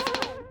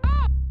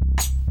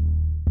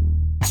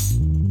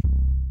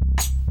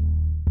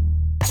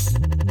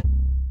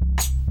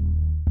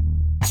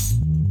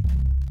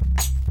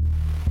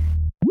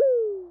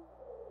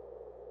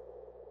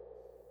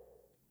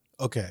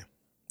 Okay,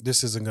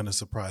 this isn't going to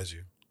surprise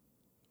you.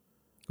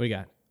 What do you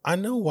got? I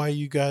know why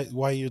you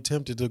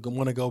attempted to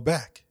want to go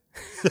back.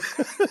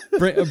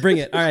 Bring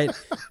it. All right.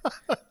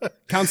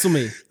 Counsel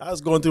me. I was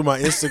going through my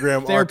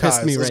Instagram archives.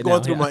 I was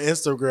going through my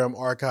Instagram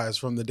archives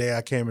from the day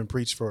I came and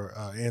preached for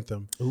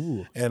Anthem.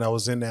 Ooh. And I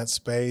was in that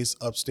space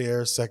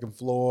upstairs, second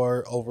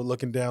floor,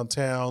 overlooking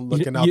downtown,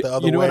 looking out the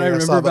other way. You know what I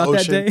remember about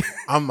that day?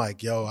 I'm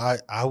like, yo,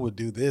 I would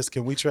do this.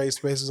 Can we trade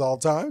spaces all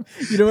the time?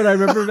 You know what I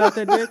remember about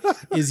that day?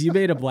 Is you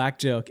made a black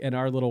joke and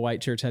our little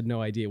white church had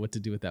no idea what to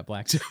do with that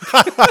black joke.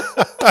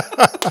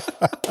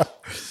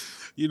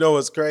 You know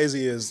what's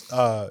crazy is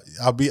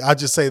I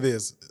just say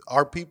this.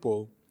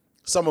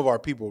 Some of our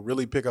people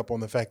really pick up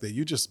on the fact that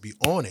you just be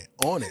on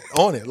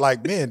it.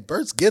 Like, man,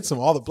 Bert's gets them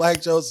all the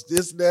black jokes,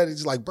 this, that.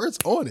 It's like Bert's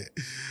on it,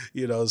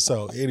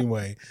 So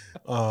anyway,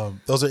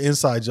 those are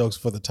inside jokes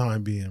for the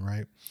time being,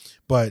 right?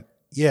 But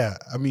yeah,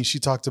 I mean, she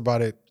talked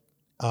about it,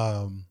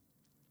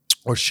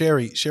 or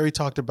Sherry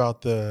talked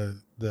about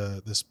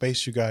the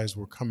space you guys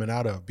were coming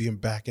out of, being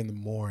back in the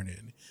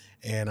morning.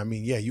 And I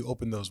mean, yeah, you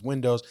opened those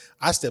windows.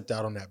 I stepped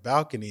out on that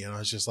balcony and I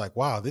was just like,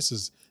 wow, this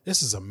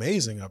is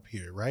amazing up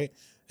here, right?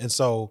 And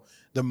so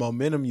the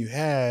momentum you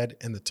had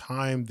and the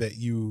time that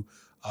you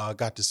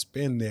got to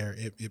spend there,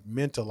 it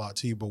meant a lot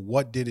to you. But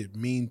what did it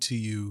mean to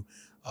you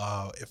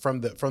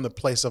from the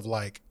place of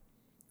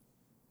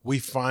we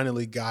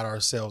finally got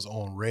ourselves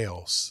on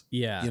rails?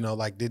 Yeah.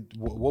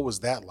 What was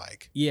that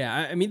like?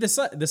 Yeah. I mean,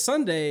 the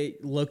Sunday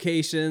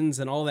locations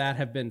and all that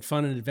have been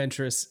fun and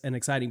adventurous and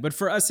exciting. But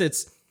for us,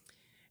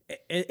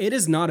 it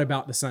is not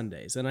about the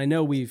Sundays. And I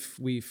know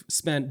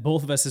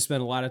both of us have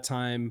spent a lot of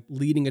time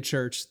leading a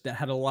church that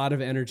had a lot of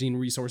energy and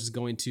resources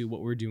going to what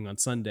we're doing on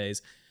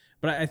Sundays.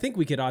 But I think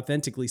we could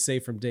authentically say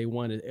from day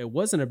one, it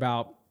wasn't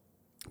about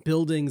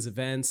buildings,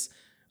 events.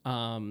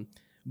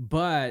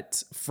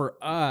 But for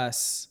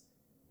us,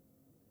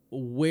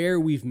 where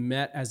we've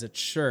met as a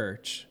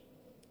church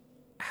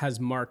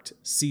has marked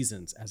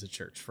seasons as a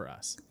church for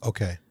us.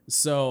 Okay.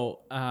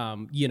 So,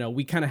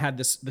 we kind of had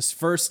this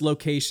first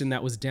location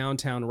that was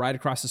downtown, right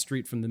across the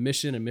street from the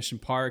Mission and Mission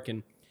Park.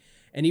 And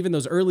even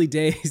those early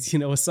days,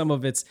 with some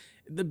of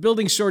the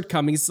building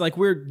shortcomings,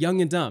 we're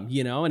young and dumb,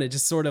 and it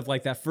just sort of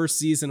that first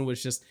season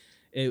was just,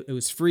 it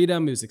was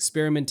freedom. It was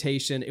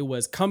experimentation. It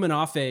was coming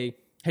off hey,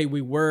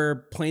 we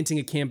were planting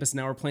a campus.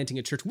 Now we're planting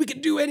a church. We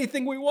can do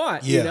anything we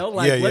want,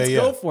 let's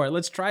go for it.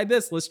 Let's try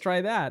this. Let's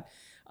try that.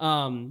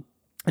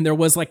 And there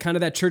was kind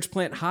of that church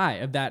plant high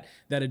of that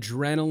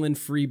adrenaline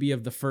freebie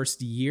of the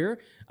first year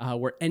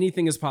where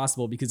anything is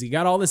possible because you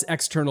got all this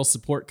external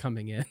support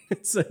coming in.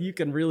 So you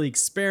can really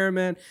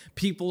experiment.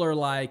 People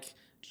are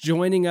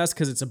joining us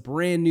because it's a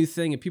brand new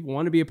thing and people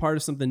want to be a part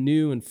of something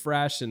new and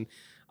fresh. And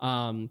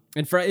it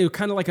was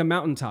kind of like a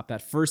mountaintop,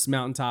 that first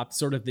mountaintop,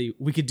 sort of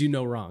we could do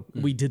no wrong.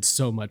 We did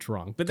so much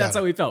wrong, but that's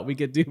how we felt. We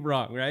could do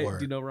wrong, right?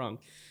 Word. Do no wrong.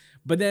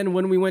 But then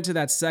when we went to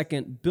that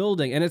second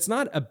building, and it's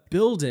not a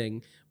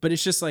building, but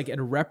it's just it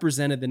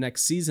represented the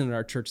next season at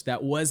our church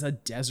that was a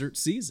desert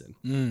season.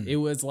 It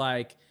was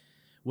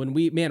when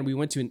we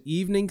went to an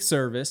evening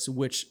service,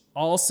 which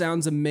all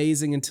sounds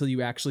amazing until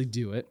you actually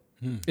do it,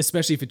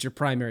 especially if it's your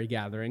primary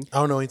gathering. I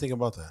don't know anything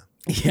about that.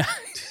 Yeah.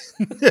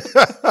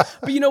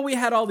 But we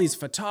had all these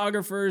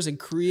photographers and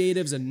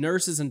creatives and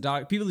nurses and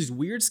people, these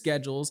weird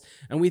schedules.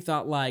 And we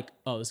thought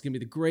oh, this is going to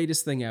be the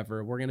greatest thing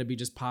ever. We're going to be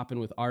just popping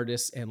with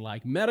artists and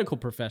medical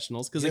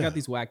professionals because they got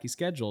these wacky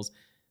schedules.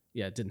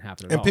 Yeah, it didn't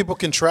happen at And all. people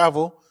can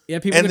travel. Yeah,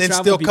 people and can then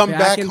travel, still be come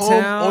back in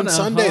home town. on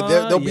Sunday.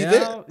 They'll be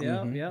there.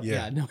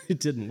 Yeah. No, it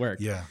didn't work.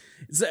 Yeah.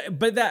 So,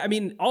 but that, I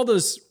mean, all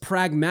those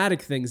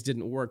pragmatic things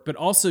didn't work, but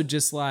also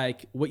just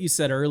like what you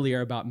said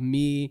earlier about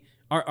me,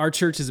 our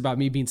church is about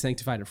me being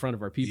sanctified in front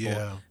of our people.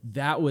 Yeah.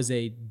 That was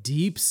a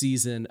deep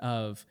season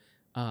of,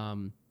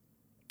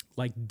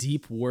 like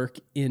deep work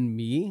in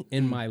me,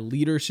 in my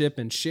leadership,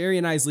 and Sherry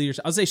and I's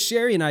leadership. I'll say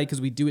Sherry and I,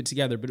 because we do it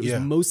together, but it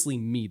was mostly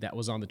me that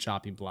was on the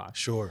chopping block.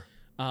 Sure.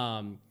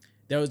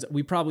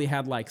 We probably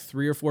had like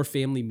 3 or 4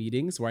 family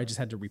meetings where I just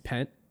had to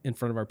repent in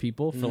front of our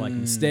people for like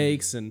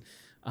mistakes and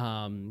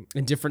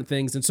different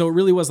things. And so it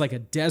really was like a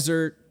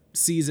desert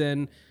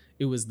season.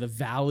 It was the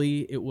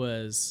valley. It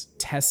was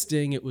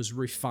testing. It was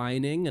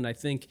refining. And I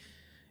think,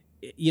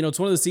 it's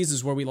one of those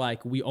seasons where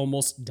we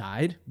almost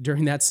died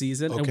during that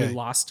season, and we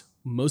lost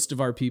most of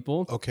our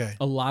people. Okay.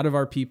 A lot of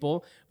our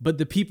people, but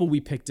the people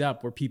we picked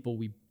up were people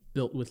we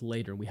built with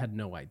later. We had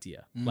no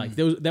idea. Like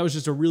that was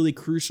just a really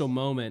crucial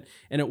moment.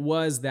 And it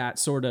was that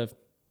sort of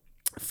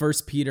 1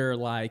 Peter,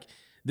 like,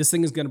 this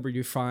thing is going to be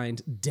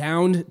refined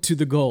down to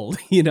the gold,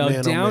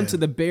 down to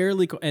the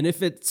barely. And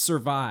if it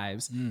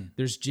survives,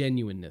 there's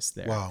genuineness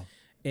there. Wow.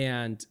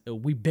 And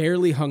we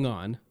barely hung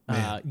on,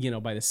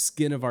 by the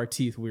skin of our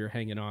teeth, we were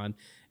hanging on.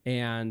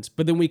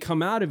 But then we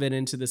come out of it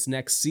into this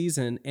next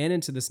season and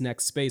into this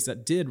next space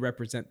that did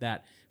represent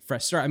that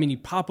fresh start. I mean, you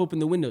pop open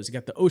the windows, you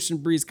got the ocean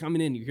breeze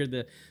coming in, you hear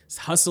the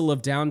hustle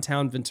of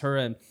downtown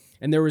Ventura,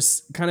 and there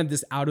was kind of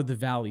this out of the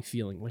valley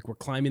feeling, like we're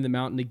climbing the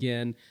mountain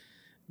again.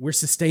 We're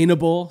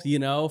sustainable,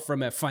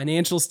 from a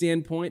financial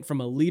standpoint,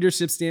 from a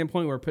leadership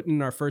standpoint. We're putting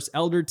in our first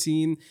elder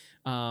team.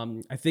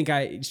 I think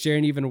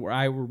Sharon, even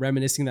I were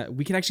reminiscing that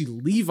we could actually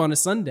leave on a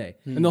Sunday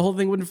and the whole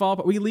thing wouldn't fall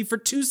apart. We leave for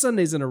 2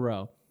 Sundays in a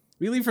row.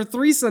 We leave for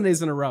 3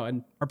 Sundays in a row,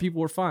 and our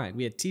people were fine.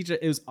 We had teacher.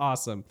 It was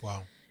awesome.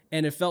 Wow.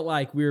 And it felt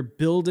like we were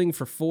building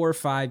for 4 or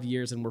 5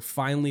 years, and we're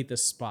finally at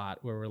this spot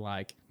where we're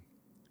like,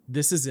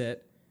 this is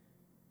it.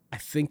 I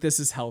think this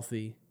is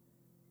healthy.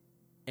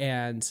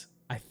 And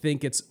I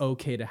think it's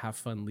okay to have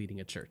fun leading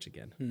a church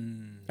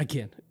again.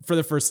 Again, for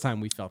the first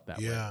time, we felt that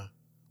way. Yeah.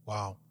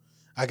 Wow.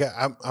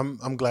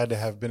 I'm glad to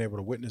have been able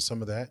to witness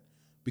some of that,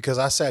 because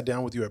I sat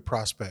down with you at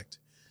Prospect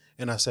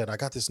and I said, I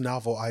got this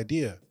novel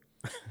idea.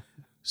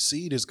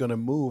 Seed is going to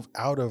move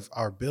out of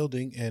our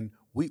building, and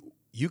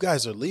you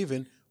guys are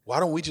leaving. Why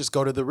don't we just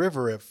go to the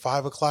river at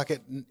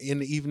 5:00 in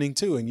the evening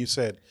too? And you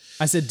said,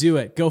 I said, do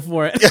it. Go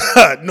for it.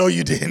 No,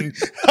 you didn't.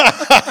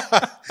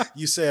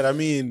 You said,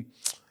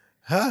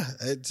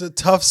 it's a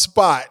tough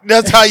spot.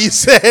 That's how you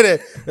said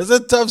it. It's a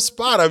tough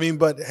spot.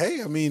 But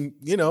hey,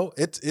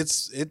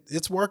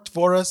 it's worked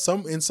for us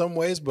in some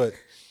ways, but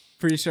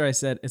pretty sure I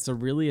said it's a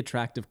really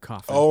attractive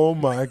coffin. Oh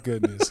my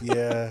goodness.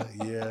 Yeah.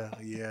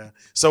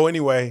 So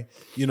anyway,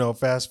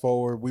 fast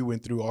forward, we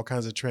went through all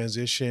kinds of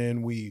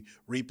transition. We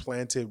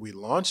replanted, we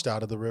launched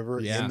out of the river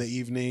in the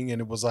evening,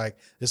 and it was like,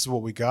 this is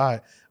what we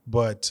got.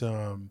 But,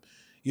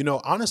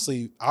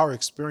 honestly, our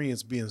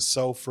experience being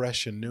so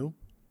fresh and new,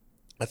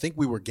 I think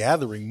we were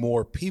gathering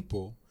more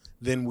people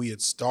than we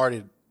had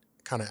started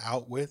kind of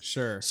out with.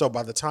 Sure. So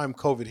by the time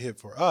COVID hit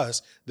for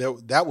us,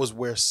 that was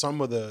where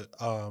some of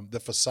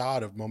the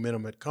facade of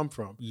momentum had come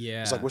from.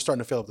 Yeah. It's like we're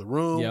starting to fill up the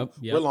room. Yep.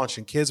 We're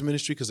launching kids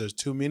ministry because there's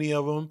too many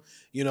of them,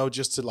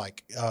 just to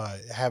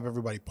have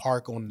everybody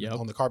park on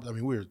the carpet.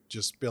 We were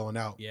just spilling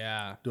out.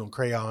 Yeah. Doing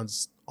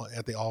crayons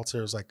at the altar.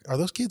 It was like, are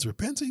those kids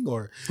repenting,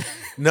 or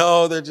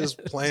no, they're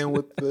just playing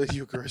with the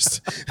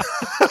Eucharist.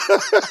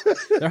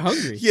 They're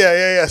hungry.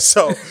 Yeah.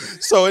 So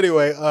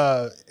anyway,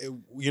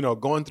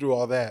 going through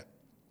all that,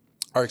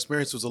 our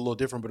experience was a little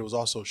different, but it was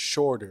also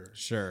shorter.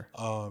 Sure.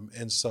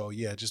 And so,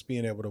 just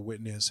being able to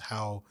witness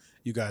how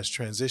you guys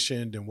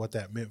transitioned and what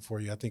that meant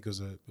for you, I think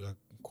was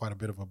quite a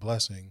bit of a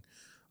blessing.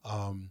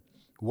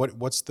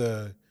 What's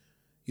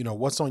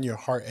on your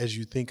heart as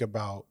you think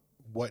about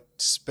what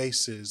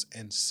spaces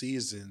and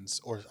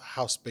seasons, or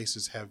how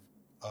spaces have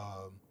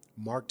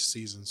marked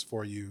seasons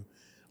for you?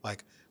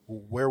 Like,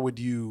 where would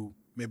you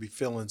maybe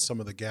fill in some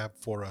of the gap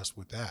for us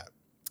with that?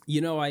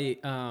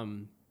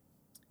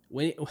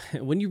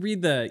 When you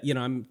read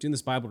I'm doing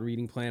this Bible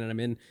reading plan, and I'm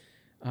in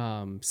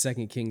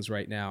 2 Kings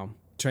right now,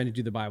 trying to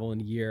do the Bible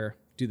in a year,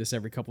 do this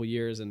every couple of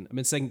years, and I'm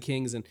in 2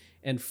 Kings, and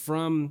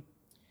from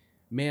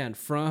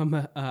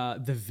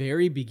the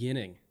very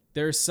beginning,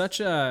 there's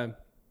such a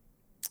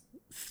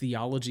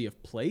theology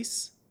of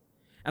place.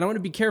 And I want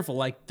to be careful,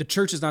 like, the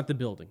church is not the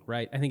building,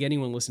 right? I think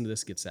anyone listening to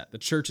this gets that. The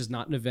church is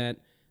not an event,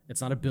 it's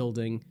not a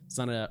building, it's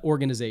not an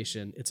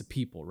organization, it's a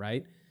people,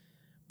 right?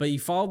 But you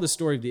follow the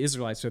story of the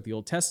Israelites throughout the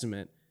Old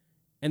Testament,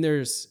 and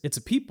it's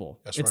a people.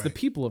 That's it's right. the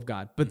people of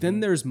God. But then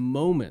there's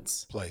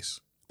moments.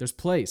 Place. There's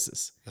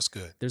places. That's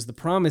good. There's the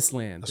Promised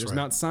Land. That's There's right.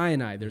 Mount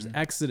Sinai. There's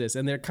Exodus.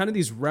 And they're kind of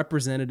these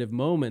representative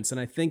moments. And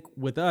I think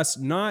with us,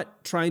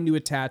 not trying to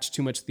attach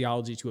too much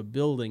theology to a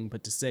building,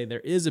 but to say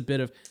there is a bit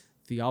of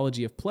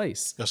theology of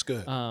place. That's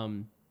good.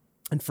 And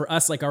for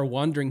us, like, our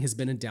wandering has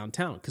been in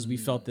downtown because we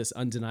felt this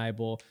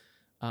undeniable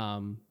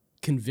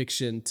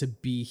conviction to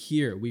be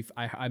here.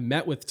 I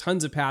met with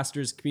tons of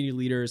pastors, community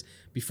leaders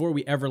before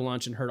we ever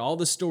launched, and heard all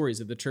the stories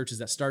of the churches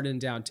that started in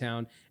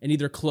downtown and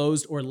either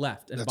closed or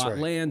left and bought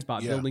land,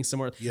 bought buildings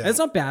somewhere. Yeah. And it's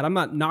not bad. I'm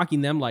not knocking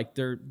them. Like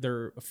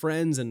they're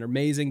friends and they're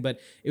amazing, but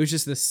it was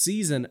just this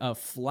season of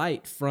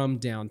flight from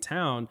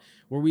downtown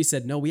where we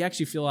said, no, we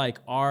actually feel like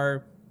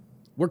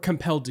we're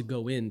compelled to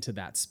go into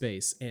that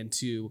space and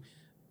to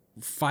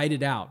fight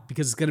it out,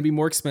 because it's going to be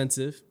more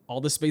expensive.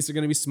 All the spaces are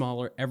going to be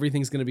smaller.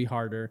 Everything's going to be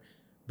harder.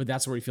 But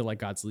that's where we feel like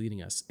God's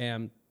leading us.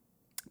 And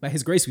by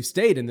his grace, we've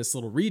stayed in this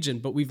little region,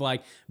 but we've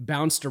like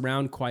bounced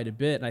around quite a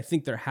bit. And I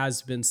think there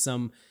has been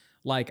some,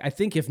 like, I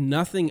think if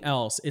nothing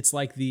else, it's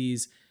like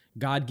these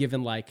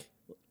God-given like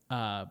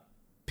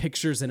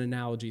pictures and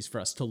analogies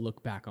for us to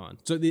look back on.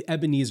 So the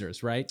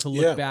Ebenezer's, right? To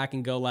look back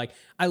and go like,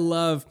 I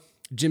love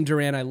Jim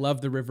Duran, I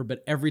love the river,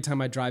 but every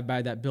time I drive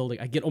by that building,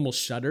 I get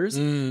almost shudders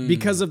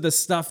because of the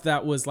stuff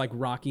that was like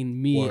rocking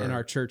me in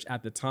our church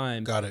at the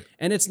time. Got it.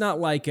 And it's not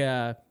like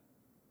I,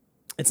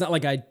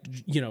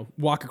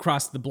 walk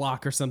across the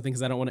block or something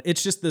because I don't want to.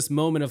 It's just this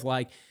moment of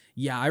like,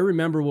 yeah, I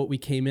remember what we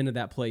came into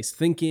that place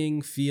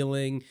thinking,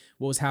 feeling,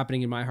 what was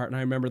happening in my heart. And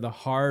I remember the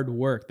hard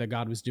work that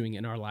God was doing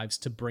in our lives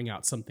to bring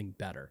out something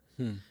better,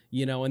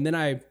 and then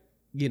I,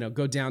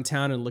 go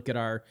downtown and look at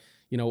our,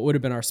 what would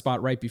have been our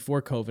spot right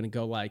before COVID and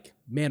go like,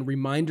 man,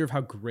 reminder of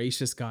how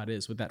gracious God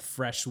is with that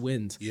fresh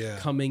wind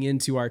coming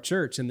into our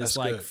church and this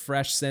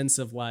fresh sense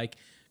of like,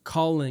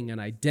 calling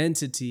and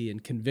identity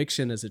and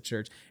conviction as a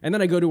church. And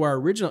then I go to our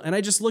original and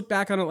I just look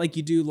back on it like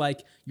you do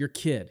like your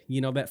kid,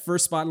 that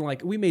first spot, and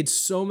like we made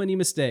so many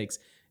mistakes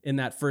in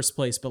that first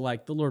place, but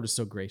like the Lord was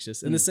so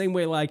gracious. In the same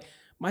way, like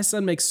my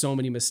son makes so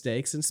many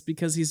mistakes and it's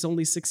because he's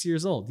only 6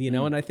 years old,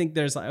 and I think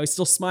I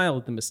still smile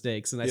at the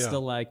mistakes and I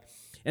still like,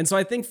 and so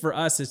I think for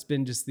us, it's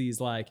been just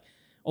these like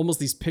almost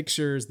these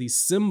pictures, these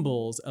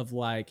symbols of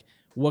like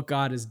what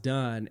God has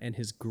done and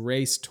his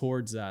grace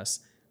towards us,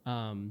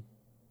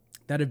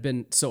 that have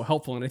been so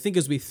helpful. And I think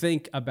as we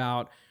think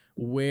about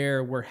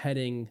where we're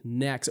heading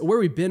next, where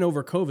we've been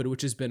over COVID,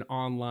 which has been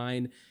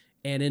online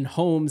and in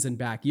homes and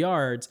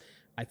backyards,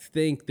 I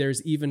think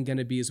there's even going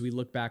to be, as we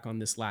look back on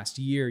this last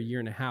year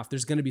and a half,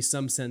 there's going to be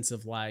some sense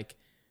of like,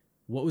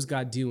 what was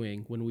God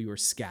doing when we were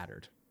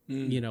scattered?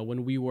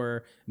 When we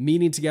were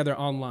meeting together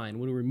online,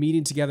 when we were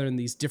meeting together in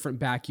these different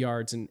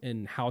backyards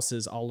and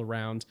houses all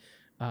around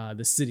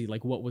the city,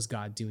 like what was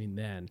God doing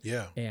then?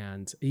 Yeah.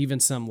 And even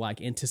some like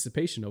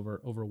anticipation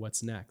over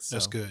what's next. So,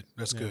 that's good.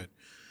 That's good.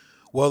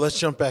 Well, let's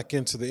jump back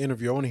into the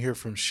interview. I want to hear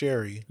from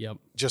Sherry. Yep.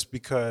 Just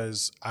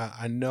because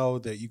I know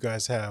that you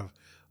guys have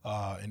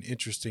an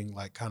interesting,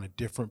 like kind of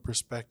different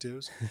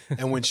perspectives.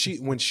 And when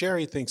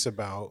Sherry thinks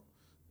about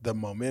the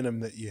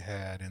momentum that you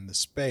had in the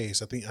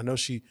space, I know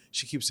she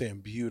keeps saying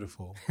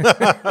beautiful.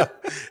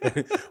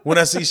 When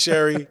I see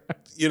Sherry,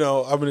 I'm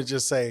going to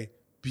just say,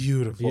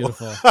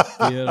 Beautiful.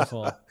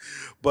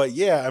 But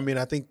yeah,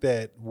 I think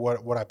that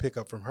what I pick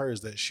up from her is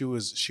that she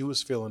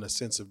was feeling a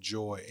sense of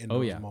joy in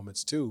those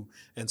moments too.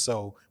 And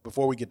so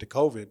before we get to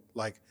COVID,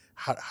 like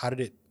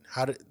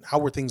how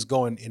were things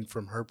going in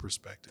from her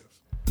perspective?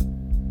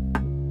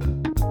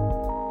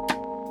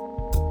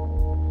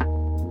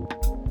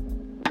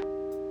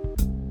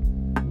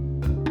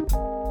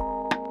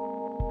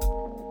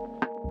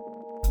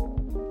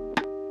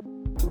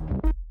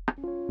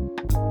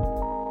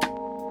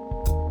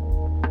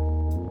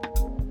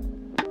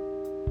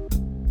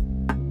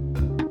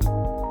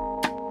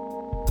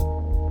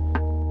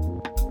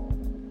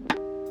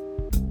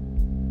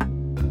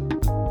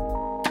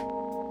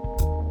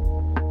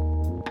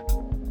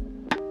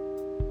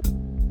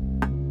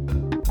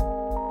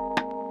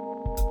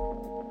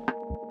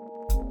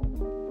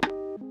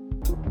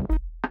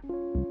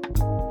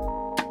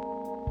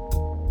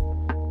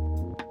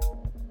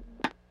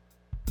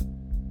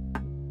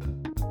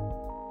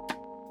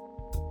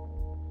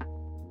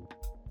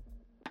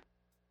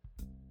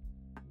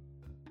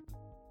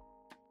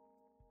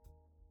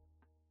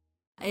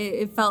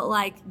 It felt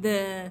like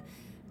the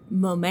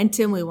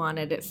momentum we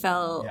wanted. It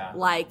felt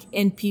like,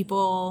 and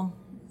people,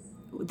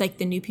 like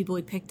the new people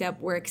we picked up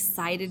were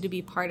excited to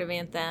be part of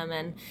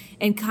Anthem.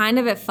 And kind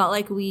of it felt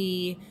like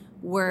we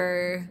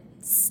were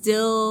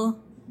still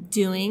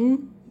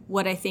doing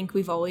what I think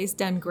we've always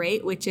done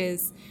great, which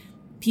is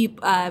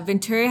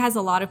Ventura has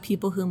a lot of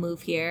people who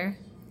move here.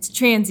 It's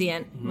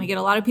transient. Mm-hmm. We get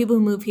a lot of people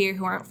who move here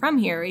who aren't from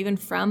here, or even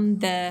from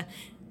the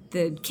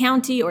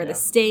county or the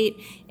state.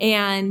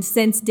 And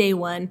since day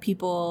one,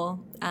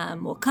 people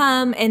will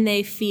come and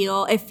it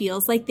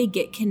feels like they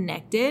get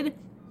connected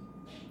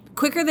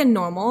quicker than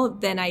normal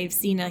than I've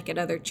seen like at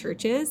other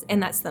churches.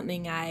 And that's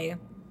something I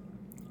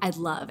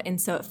love. And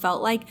so it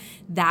felt like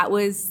that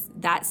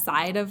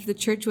side of the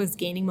church was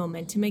gaining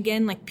momentum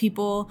again. Like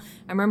people,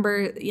 I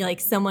remember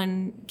like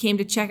someone came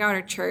to check out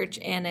our church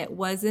and it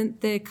wasn't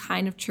the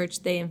kind of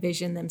church they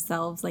envisioned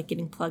themselves like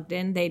getting plugged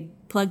in. They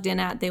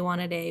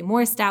wanted a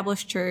more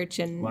established church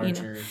and,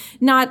 larger.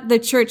 Not the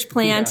church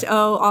plant,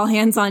 all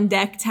hands on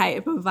deck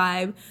type of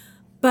vibe,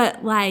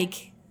 but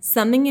like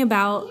something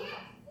about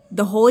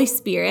the Holy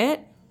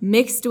Spirit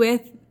mixed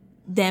with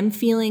them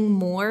feeling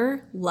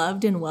more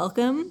loved and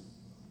welcome.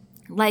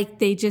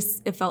 Like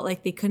it felt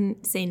like they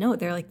couldn't say no.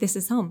 They're like, this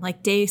is home.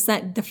 Like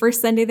the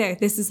first Sunday there,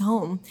 this is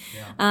home.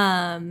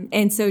 Yeah.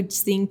 And so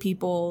seeing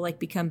people like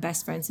become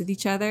best friends with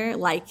each other,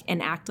 like,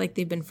 and act like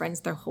they've been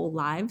friends their whole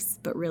lives,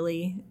 but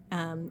really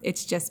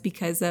it's just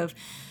because of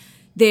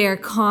their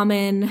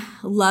common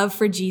love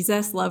for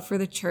Jesus, love for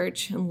the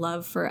church, and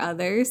love for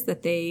others,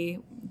 that they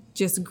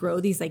just grow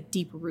these like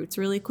deep roots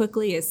really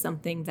quickly, is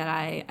something that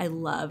I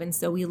love. And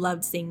so we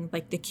loved seeing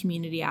like the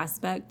community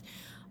aspect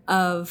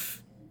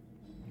of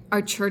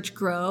our church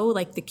grow.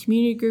 Like the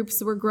community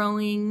groups were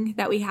growing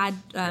that we had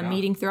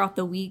meeting throughout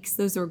the weeks.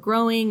 Those were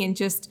growing, and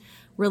just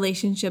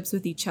relationships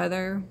with each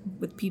other,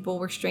 with people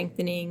were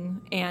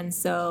strengthening. And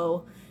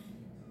so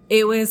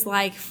it was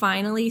like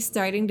finally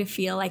starting to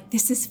feel like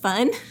this is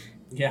fun.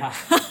 Yeah.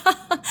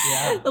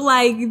 Yeah.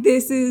 Like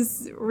this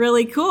is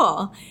really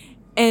cool.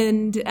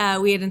 And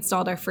we had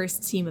installed our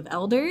first team of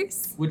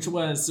elders.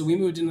 So we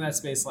moved into that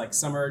space like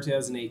summer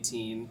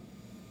 2018.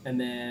 And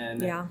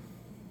then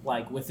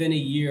like within a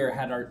year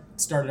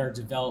started our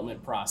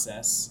development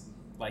process,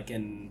 like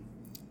in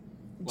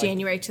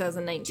January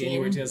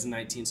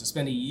 2019. So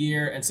spent a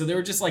year. And so there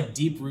were just like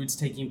deep roots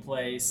taking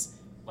place,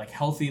 like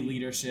healthy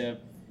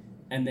leadership.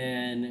 And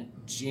then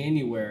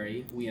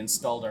January, we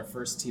installed our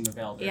first team of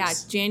elders. Yeah,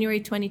 January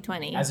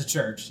 2020. As a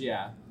church,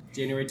 yeah.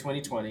 January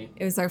 2020.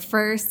 It was our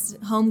first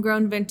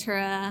homegrown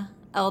Ventura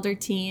elder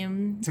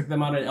team. Took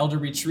them on an elder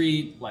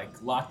retreat,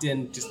 like locked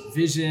in just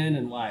vision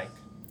and like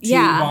team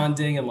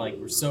bonding, and like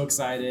we're so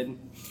excited.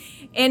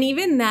 And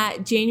even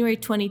that January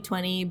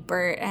 2020,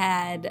 Bert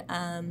had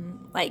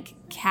like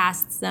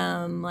cast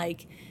some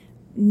like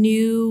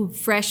new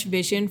fresh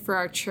vision for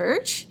our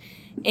church.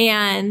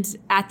 And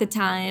at the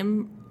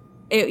time,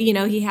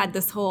 he had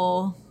this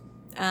whole,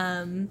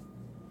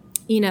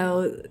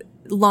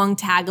 long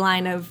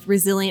tagline of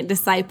resilient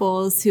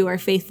disciples who are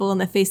faithful in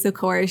the face of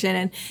coercion.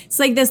 And it's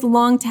like this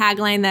long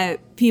tagline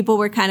that people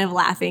were kind of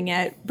laughing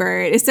at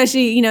Bert,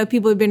 especially,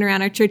 people who've been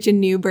around our church and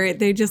knew Bert.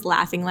 They're just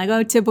laughing like,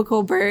 oh,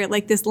 typical Bert,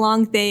 like this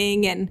long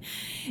thing. And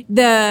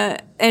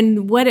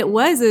what it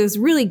was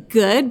really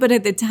good. But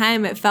at the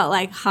time it felt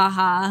like,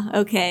 haha,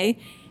 okay.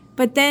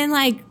 But then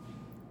like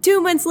 2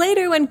 months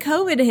later, when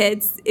COVID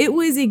hits, it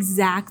was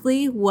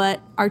exactly what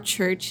our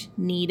church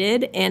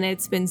needed. And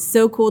it's been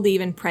so cool to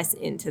even press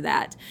into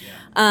that.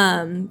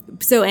 Yeah.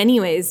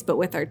 But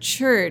with our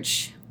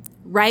church,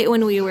 right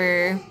when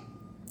I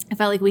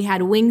felt like we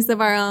had wings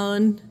of our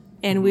own,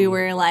 and we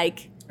were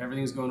like,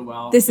 everything's going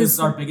well. This is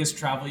our biggest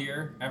travel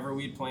year ever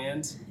we'd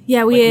planned.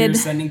 Yeah, we were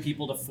sending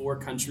people to 4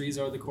 countries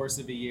over the course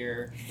of a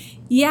year.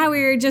 Yeah,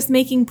 we were just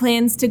making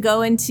plans to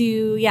go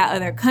into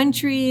other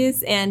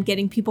countries, and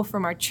getting people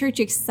from our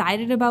church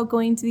excited about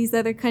going to these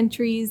other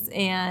countries.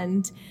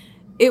 And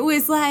it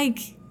was like,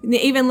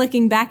 even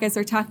looking back as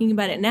we're talking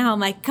about it now, I'm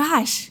like,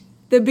 gosh,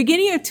 the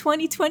beginning of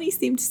 2020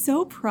 seemed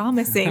so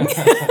promising.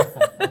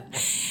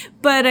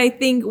 But I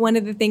think one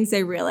of the things I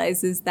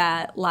realized is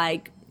that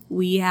like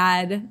we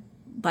had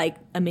like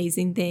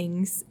amazing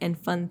things and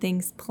fun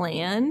things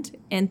planned,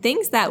 and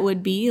things that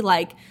would be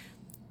like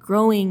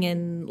growing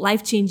and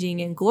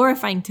life-changing and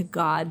glorifying to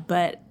God.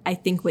 But I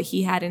think what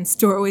he had in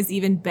store was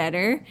even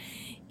better,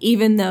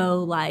 even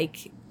though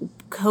like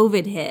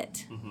COVID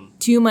hit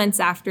 2 months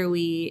after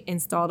we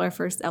installed our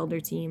first elder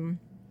team.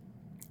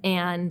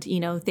 And,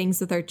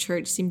 things with our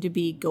church seemed to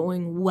be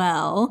going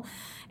well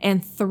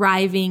and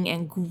thriving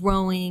and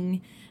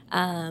growing.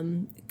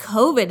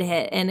 COVID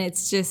hit, and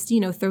it's just,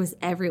 throws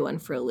everyone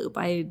for a loop.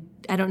 I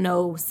don't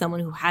know someone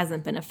who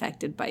hasn't been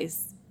affected by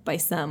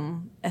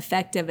some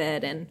effect of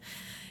it. And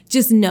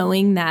just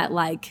knowing that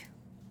like,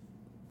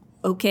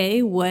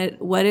 okay,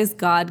 what is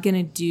God going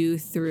to do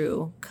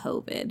through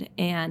COVID?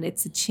 And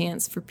it's a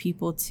chance for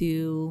people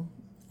to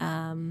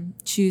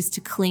choose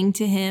to cling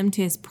to him,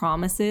 to his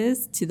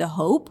promises, to the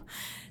hope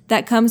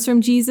that comes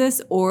from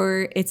Jesus,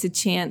 or it's a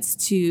chance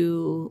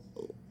to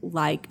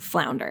like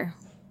flounder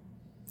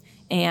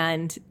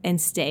and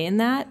stay in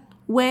that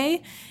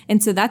way.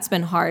 And so that's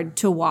been hard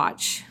to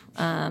watch.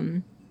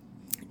 And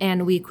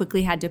we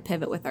quickly had to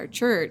pivot with our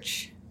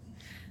church.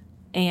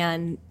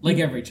 And like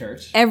every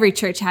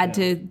church had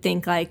to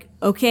think like,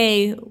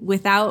 okay,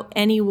 without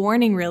any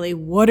warning, really,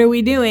 what are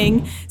we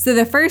doing? So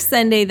the first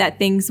Sunday that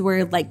things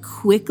were like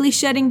quickly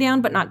shutting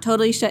down, but not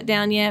totally shut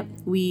down yet,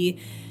 we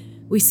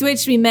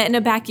switched. We met in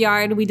a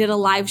backyard. We did a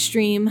live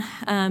stream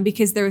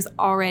because there was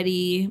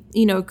already,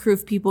 a crew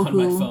of people on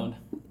my phone.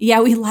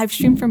 Yeah, we live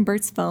streamed from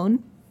Bert's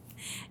phone.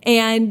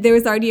 And there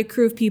was already a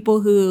crew of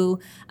people who,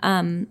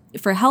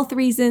 for health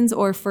reasons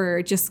or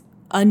for just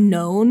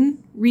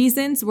unknown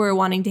reasons, were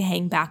wanting to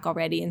hang back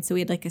already. And so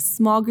we had like a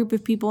small group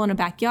of people in a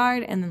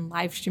backyard, and then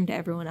live streamed to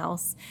everyone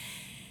else.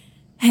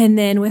 And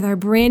then with our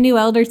brand new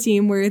elder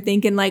team, we're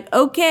thinking like,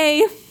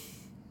 okay,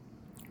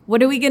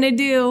 what are we going to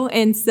do?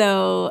 And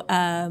so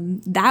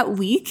that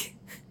week,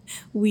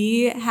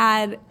 we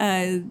had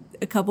a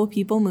couple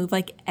people move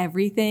like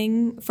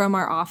everything from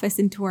our office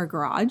into our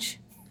garage.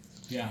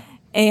 Yeah.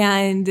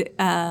 And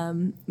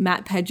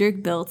Matt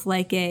Pedrick built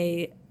like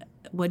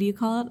what do you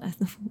call it?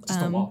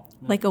 Just a wall.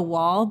 No. Like a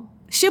wall.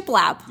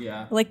 Shiplap.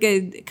 Yeah. Like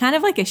a kind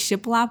of like a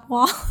shiplap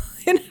wall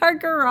in our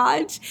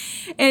garage.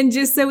 And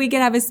just so we could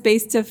have a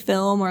space to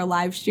film or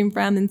live stream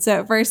from. And so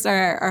at first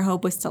our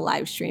hope was to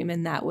live stream,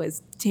 and that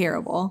was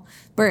terrible.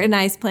 Bert and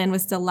I's plan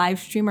was to live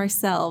stream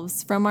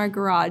ourselves from our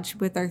garage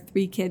with our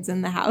 3 kids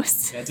in the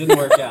house. That didn't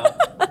work out.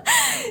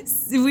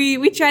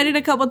 We tried it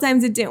a couple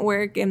times, it didn't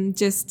work, and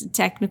just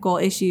technical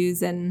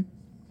issues. And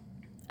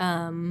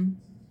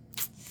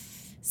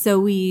so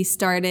we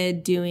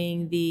started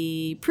doing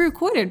the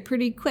pre-recorded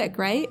pretty quick,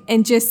 right?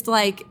 And just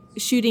like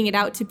shooting it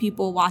out to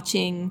people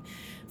watching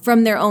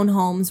from their own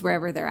homes,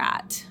 wherever they're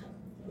at.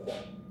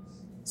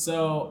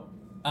 So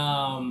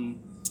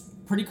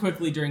pretty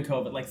quickly during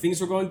COVID, like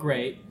things were going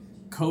great.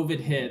 COVID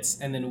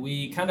hits, and then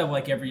we kind of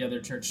like every other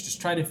church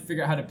just try to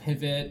figure out how to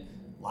pivot,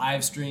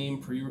 live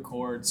stream,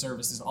 pre-record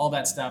services, all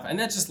that stuff. And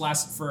that just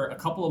lasted for a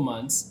couple of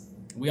months.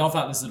 We all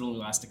thought this would only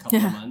last a couple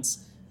of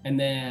months. And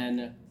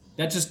then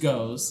that just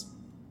goes.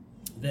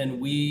 Then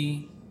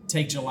we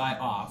take July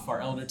off.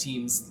 Our elder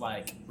teams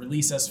like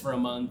release us for a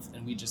month,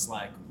 and we just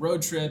like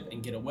road trip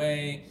and get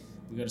away.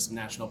 We go to some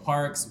national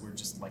parks. We're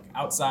just like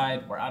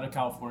outside. We're out of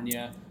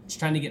California, just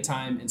trying to get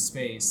time and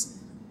space.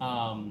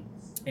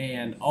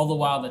 And all the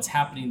while that's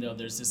happening though,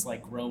 there's this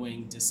like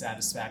growing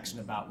dissatisfaction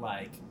about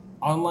like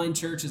online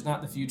church is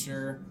not the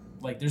future.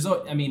 Like there's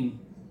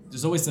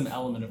always some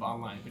element of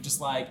online, but just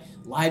like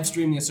live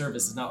streaming a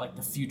service is not like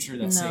the future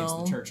that saves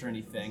the church or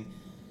anything.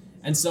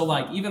 And so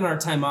like even our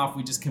time off,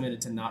 we just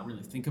committed to not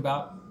really think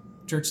about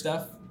church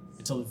stuff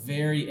until the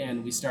very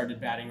end. We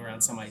started batting around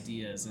some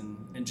ideas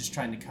and just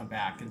trying to come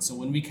back. And so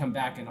when we come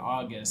back in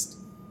August,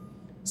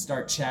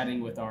 start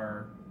chatting with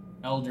our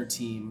elder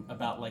team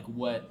about like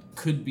what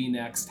could be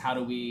next. How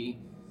do we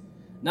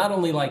not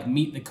only like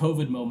meet the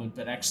COVID moment,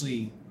 but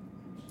actually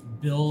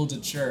build a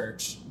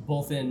church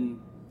both in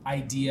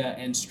idea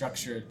and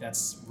structure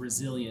that's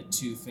resilient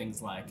to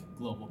things like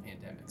global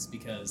pandemics?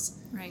 Because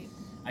right.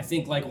 I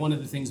think like one of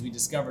the things we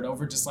discovered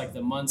over just like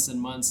the months and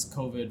months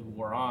COVID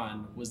wore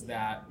on was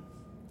that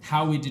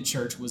how we did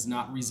church was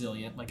not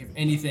resilient. Like if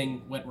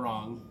anything went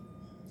wrong,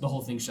 the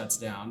whole thing shuts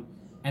down.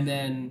 And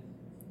then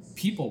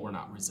people were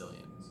not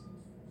resilient.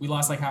 We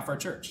lost like half our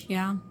church.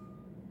 Yeah.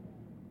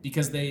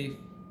 Because they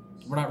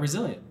were not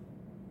resilient.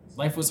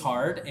 Life was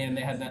hard, and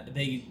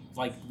they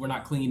were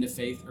not clinging to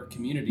faith or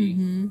community.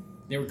 Mm-hmm.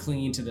 They were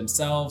clinging to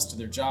themselves, to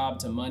their job,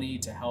 to money,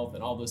 to health,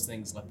 and all those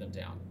things let them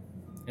down.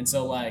 And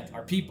so like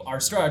our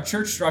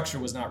church structure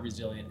was not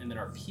resilient, and then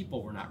our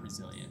people were not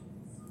resilient.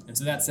 And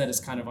so that set us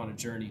kind of on a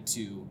journey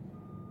to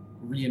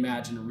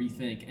reimagine and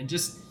rethink, and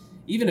just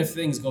even if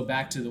things go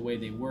back to the way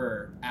they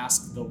were,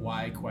 ask the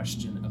why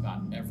question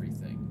about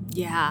everything.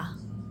 Yeah.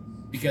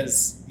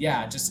 Because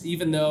just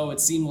even though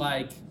it seemed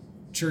like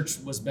church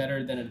was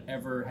better than it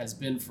ever has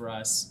been for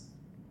us,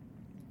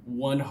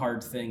 one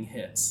hard thing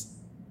hits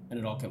and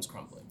it all comes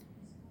crumbling.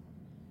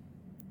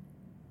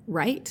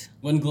 Right.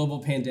 One global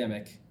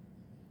pandemic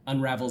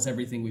unravels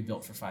everything we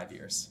built for 5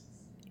 years.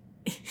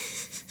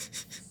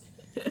 Just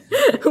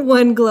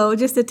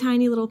a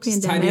tiny little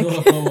pandemic. Tiny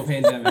little global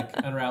pandemic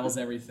unravels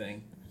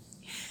everything.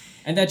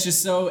 And that's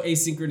just so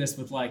asynchronous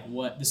with like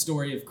what the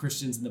story of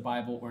Christians in the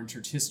Bible or in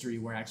church history,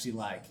 where actually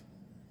like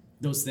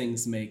those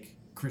things make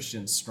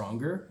Christians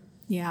stronger.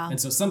 Yeah. And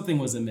so something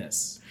was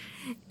amiss.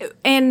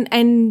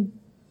 And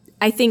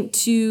I think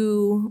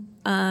to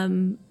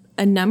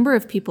a number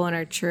of people in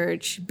our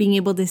church, being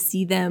able to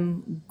see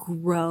them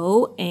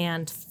grow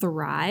and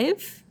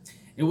thrive.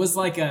 It was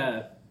like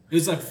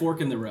fork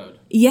in the road.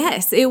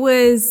 Yes, it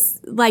was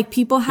like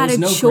people had a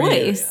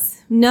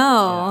choice.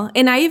 No. Yeah.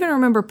 And I even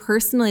remember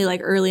personally,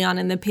 like early on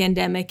in the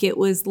pandemic, it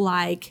was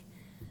like,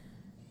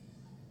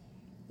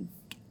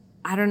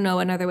 I don't know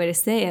another way to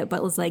say it, but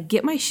it was like,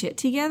 get my shit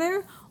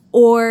together,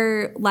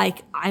 or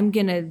like, I'm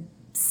going to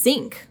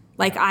sink.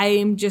 Like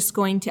I'm just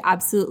going to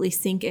absolutely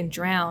sink and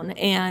drown.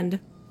 And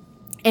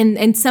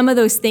some of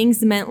those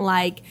things meant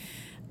like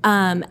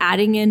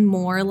adding in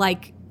more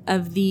like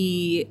of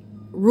the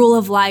rule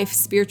of life,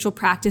 spiritual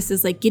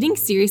practices, like getting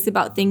serious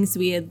about things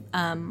we had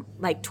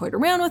like toyed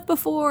around with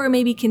before, or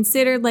maybe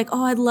considered like,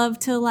 oh, I'd love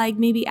to like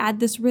maybe add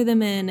this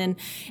rhythm in. And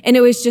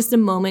it was just a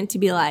moment to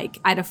be like,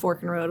 I had a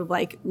fork in the road of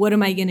like, what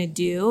am I going to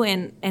do?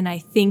 And I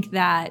think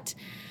that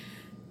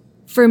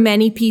for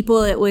many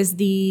people, it was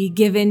the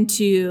given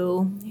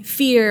to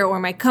fear or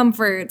my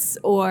comforts,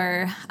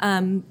 or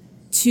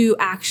to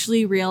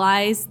actually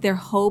realize their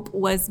hope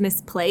was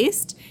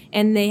misplaced,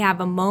 and they have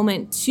a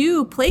moment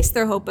to place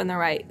their hope in the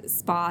right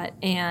spot,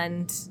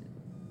 and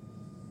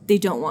they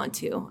don't want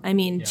to. I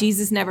mean,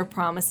 Jesus never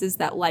promises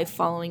that life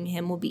following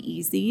him will be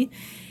easy.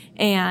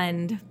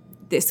 And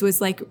this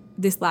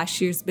last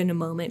year's been a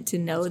moment to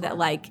know that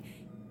like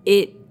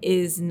it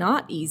is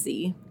not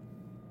easy.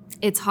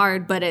 It's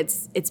hard, but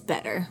it's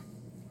better.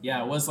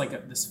 Yeah, it was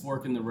like this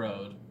fork in the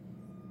road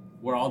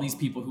where all these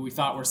people who we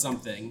thought were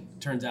something,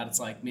 turns out it's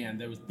like, man,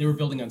 they were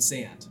building on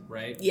sand,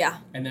 right? Yeah.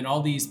 And then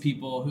all these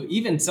people who,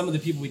 even some of the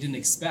people we didn't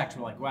expect,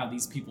 were like, wow,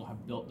 these people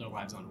have built their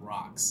lives on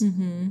rocks.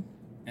 Mm-hmm.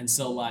 And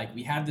so like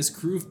we had this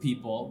crew of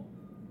people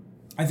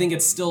I think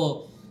it's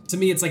still, to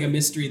me, it's like a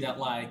mystery that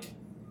like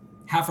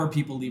half our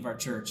people leave our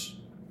church,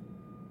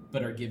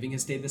 but our giving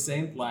has stayed the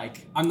same.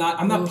 Like I'm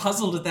not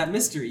puzzled at that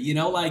mystery, you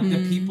know, like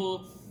the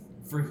people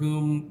for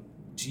whom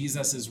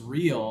Jesus is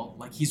real,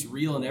 like he's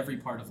real in every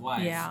part of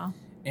life. Yeah.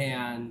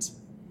 And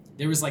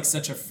there was like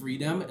such a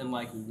freedom and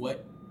like,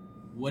 what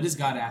is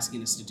God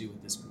asking us to do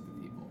with this group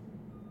of people?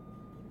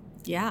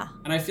 Yeah.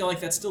 And I feel like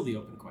that's still the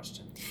open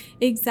question.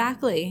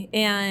 Exactly.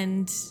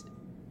 And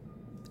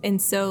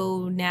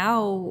so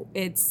now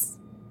it's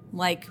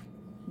like,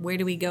 where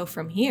do we go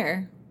from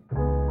here?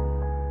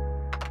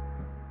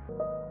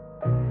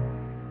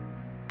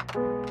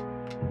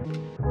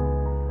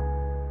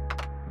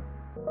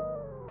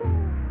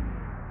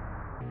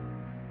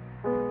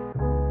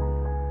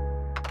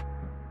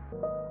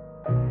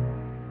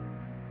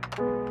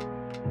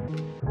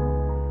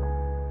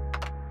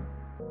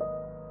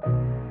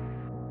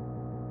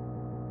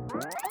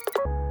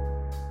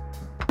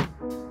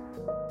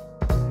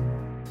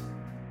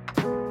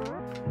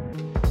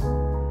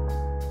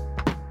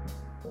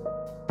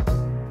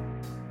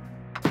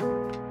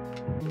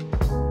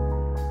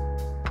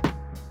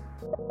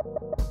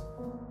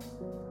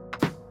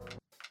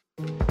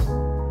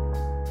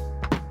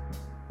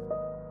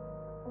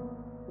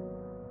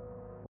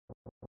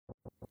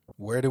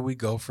 Where do we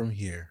go from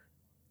here?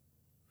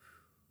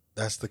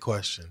 That's the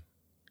question.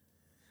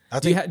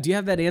 Do you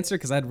have that answer?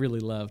 Because I'd really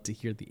love to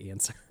hear the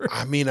answer.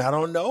 I mean, I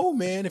don't know,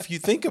 man. If you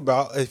think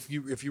about, if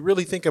you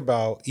really think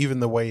about even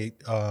the way,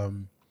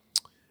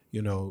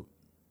 you know,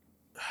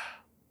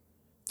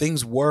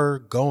 things were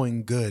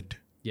going good.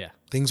 Yeah.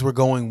 Things were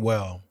going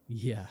well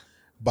Yeah.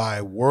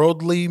 by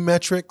worldly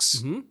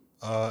metrics,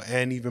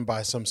 and even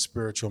by some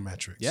spiritual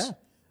metrics. Yeah.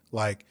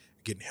 Like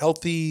getting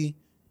healthy,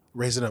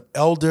 raising up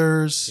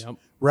elders, Yep.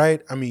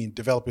 right? I mean,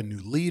 developing new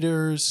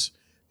leaders,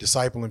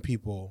 discipling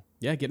people.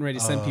 Yeah, getting ready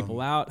to send people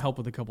out, help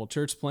with a couple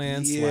church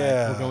plants.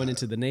 Yeah. Like we're going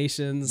into the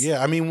nations.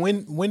 Yeah, I mean,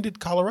 when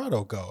did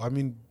Colorado go? I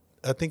mean,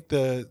 I think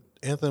the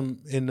anthem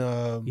in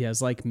Yeah,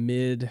 it's like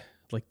mid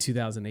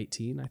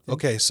 2018, I think.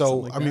 okay, so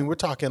Something like I mean, that. we're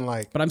talking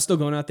like But I'm still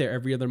going out there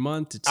every other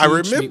month to teach, I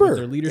meet remember with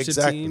their leadership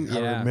exactly. team. I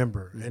Yeah.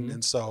 remember,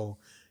 and so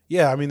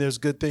yeah, I mean, there's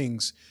good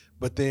things,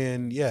 but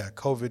then yeah,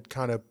 COVID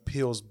kind of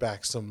peels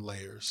back some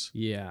layers.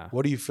 Yeah.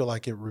 What do you feel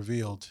like it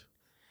revealed?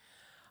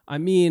 I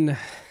mean,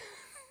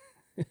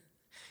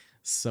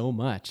 so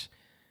much.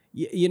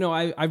 You know,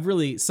 I've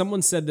really,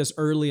 someone said this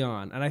early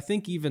on, and I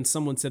think even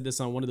someone said this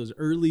on one of those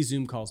early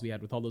Zoom calls we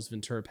had with all those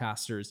Ventura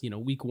pastors, you know,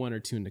 week 1 or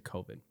 2 into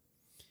COVID.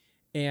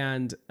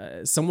 And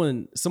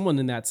someone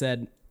in that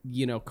said,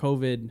 you know,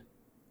 COVID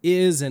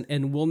is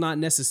and will not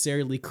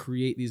necessarily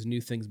create these new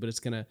things, but it's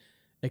going to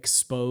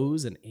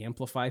expose and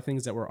amplify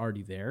things that were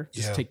already there.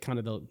 Just Yeah. take kind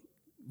of the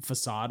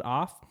facade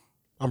off.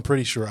 I'm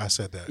pretty sure I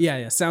said that.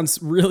 Yeah. Sounds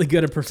really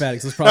good at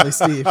prophetics. It's probably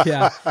Steve.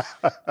 Yeah.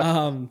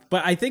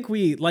 But I think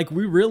we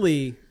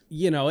really,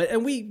 you know,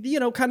 and we,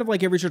 you know, kind of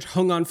like every church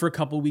hung on for a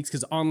couple of weeks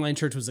because online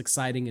church was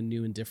exciting and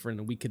new and different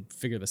and we could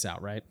figure this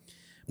out, right?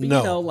 But, No.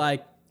 you know,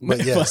 like,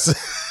 But yes.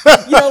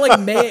 you know,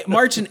 like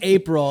March and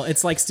April,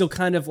 it's like still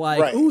kind of like,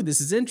 Right. ooh,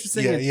 this is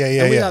interesting. Yeah, and, yeah,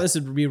 and we yeah. thought this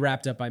would be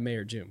wrapped up by May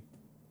or June.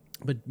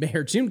 But May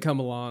or June come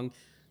along,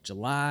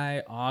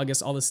 July,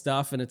 August, all this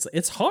stuff. And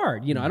it's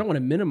hard. You know, I don't want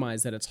to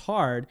minimize that it's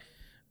hard.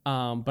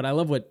 But I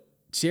love what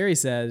Sherry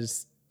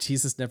says.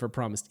 Jesus never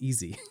promised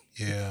easy,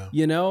 Yeah.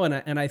 you know?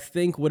 And I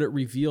think what it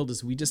revealed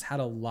is we just had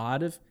a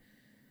lot of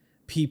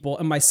people,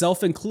 and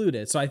myself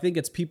included. So I think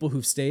it's people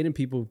who've stayed and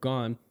people who've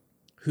gone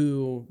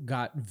who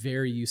got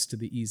very used to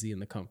the easy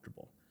and the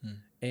comfortable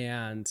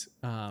and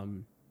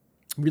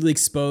really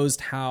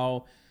exposed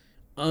how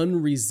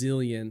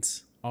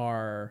unresilient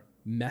our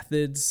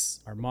methods,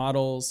 our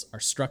models, our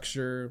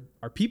structure,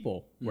 our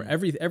people, where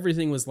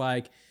everything was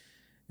like,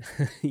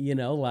 you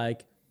know,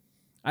 like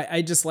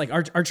I just like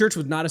our church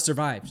would not have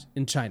survived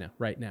in China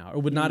right now, or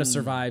would not have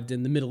survived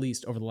in the Middle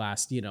East over the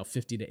last, you know,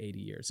 50 to 80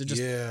 years. It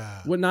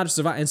just would not have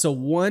survived. And so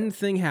one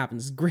thing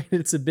happens, granted,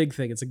 it's a big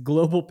thing. It's a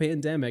global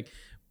pandemic,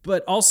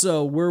 but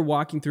also we're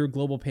walking through a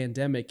global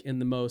pandemic in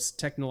the most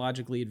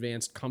technologically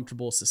advanced,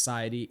 comfortable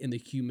society in the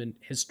human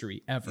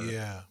history ever.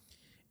 Yeah.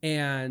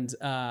 And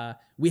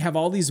we have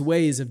all these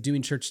ways of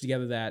doing church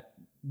together that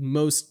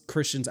most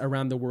Christians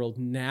around the world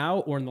now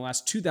or in the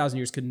last 2,000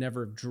 years could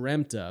never have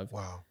dreamt of.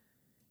 Wow.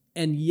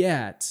 And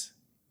yet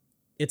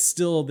it's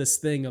still this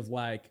thing of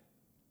like,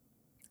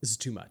 this is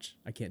too much.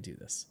 I can't do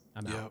this.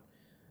 I'm Yep. out.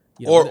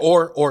 You know,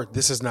 Or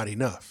this is not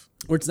enough,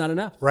 or it's not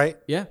enough. right?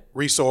 Yeah.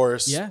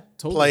 Resource, Yeah,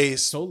 totally.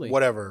 place, Totally.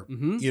 whatever,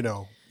 you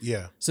know,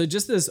 yeah. So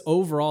just this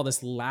overall,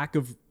 this lack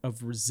of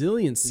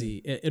resiliency,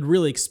 it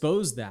really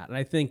exposed that. And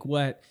I think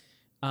what,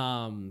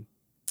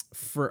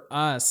 for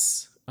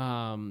us, you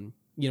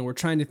know, we're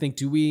trying to think,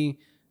 do we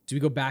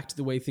go back to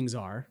the way things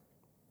are,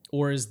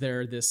 or is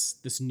there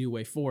this new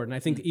way forward? And I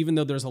think even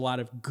though there's a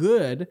lot of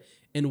good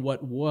in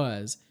what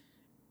was,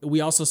 we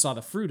also saw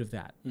the fruit of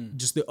that,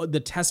 just the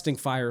testing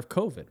fire of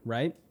COVID,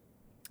 right?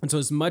 And so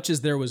as much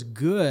as there was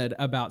good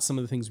about some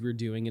of the things we were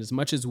doing, and as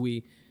much as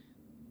we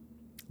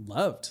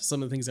loved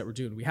some of the things that we're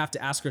doing. We have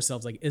to ask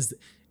ourselves, like,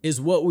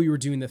 is what we were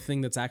doing the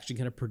thing that's actually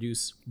going to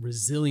produce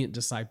resilient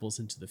disciples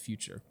into the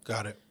future?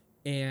 Got it.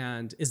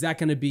 And is that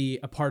going to be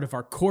a part of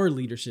our core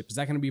leadership? Is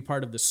that going to be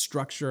part of the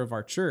structure of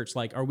our church?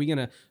 Like, are we going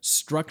to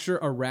structure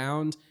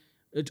around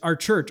our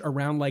church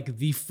around like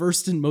the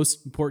first and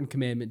most important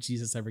commandment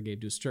Jesus ever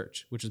gave to his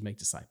church, which is make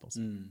disciples?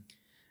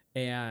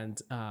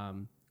 And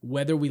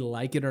whether we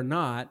like it or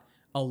not,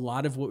 a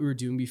lot of what we were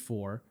doing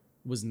before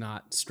was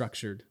not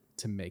structured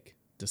to make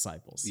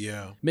disciples.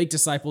 Yeah. Make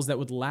disciples that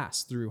would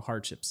last through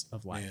hardships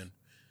of life. Man,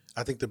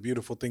 I think the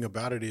beautiful thing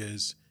about it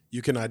is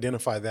you can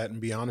identify that and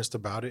be honest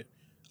about it.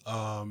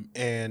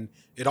 And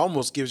it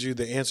almost gives you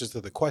the answers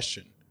to the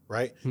question,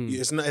 right?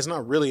 It's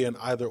not really an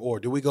either or.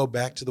 Do we go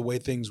back to the way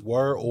things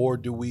were, or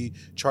do we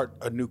chart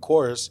a new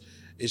course?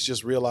 It's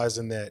just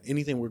realizing that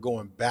anything we're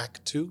going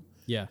back to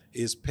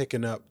is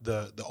picking up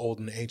the old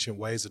and ancient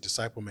ways of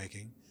disciple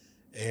making,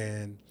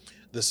 and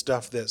the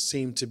stuff that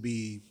seemed to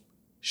be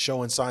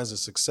showing signs of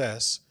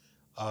success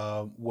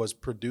was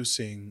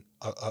producing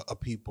a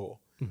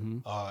people.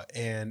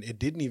 And it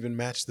didn't even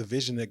match the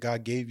vision that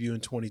God gave you in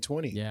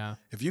 2020. Yeah.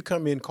 If you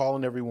come in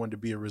calling everyone to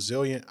be a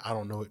resilient, I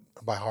don't know it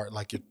by heart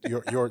like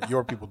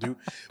your people do,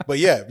 but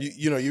yeah,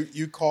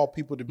 you call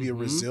people to be a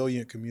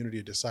resilient community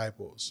of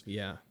disciples.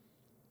 Yeah.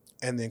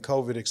 And then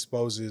COVID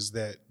exposes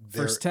that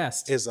there First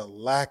test is a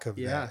lack of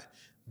that.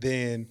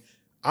 Then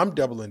I'm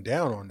doubling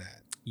down on that.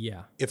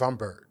 Yeah. If I'm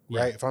Bird,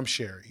 right? If I'm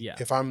Sherry,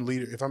 if I'm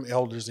leader, if I'm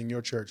elders in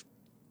your church,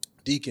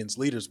 deacons,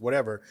 leaders,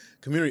 whatever,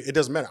 community, it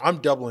doesn't matter. I'm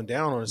doubling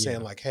down on it,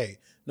 saying like, hey,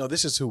 no,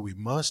 this is who we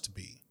must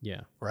be.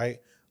 Yeah. Right.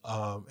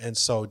 And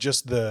so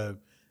just I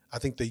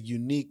think the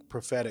unique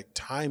prophetic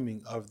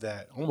timing of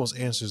that almost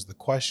answers the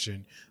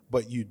question,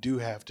 but you do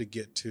have to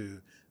get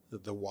to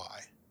the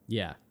why.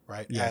 Yeah.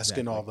 Right. Yeah,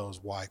 asking all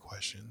those why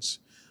questions.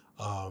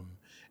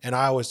 And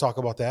I always talk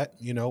about that,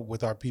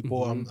 with our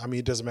people. I mean,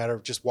 it doesn't matter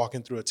just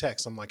walking through a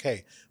text. I'm like,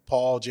 hey,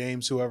 Paul,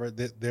 James, whoever,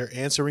 they're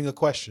answering a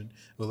question.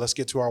 Well, let's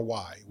get to our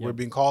why. Yep. We're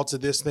being called to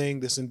this thing.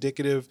 This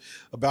indicative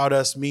about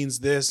us means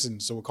this.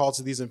 And so we're called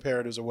to these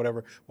imperatives or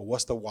whatever. But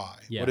what's the why?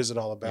 Yeah. What is it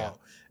all about?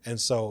 Yeah. And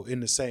so in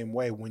the same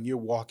way, when you're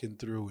walking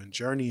through and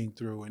journeying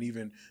through and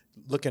even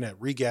looking at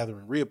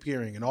regathering,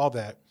 reappearing and all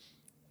that,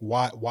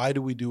 why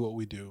do we do what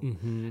we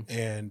do?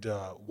 And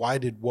why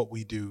did what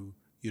we do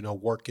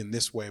work in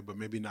this way, but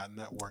maybe not in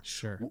that work?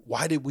 Sure.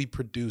 Why did we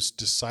produce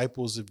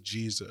disciples of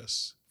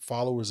Jesus,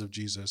 followers of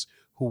Jesus,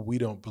 who we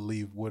don't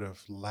believe would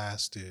have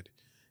lasted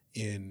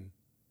in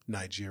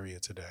Nigeria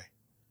today?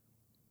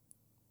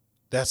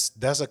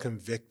 That's a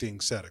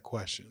convicting set of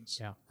questions,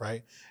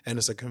 right? And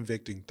it's a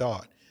convicting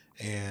thought.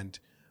 And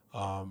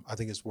I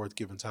think it's worth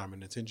giving time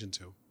and attention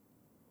to.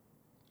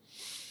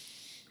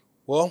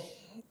 Well,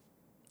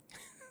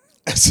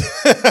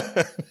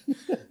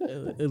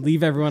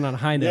 leave everyone on a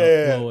high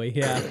note, Chloe.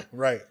 Yeah.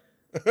 Right.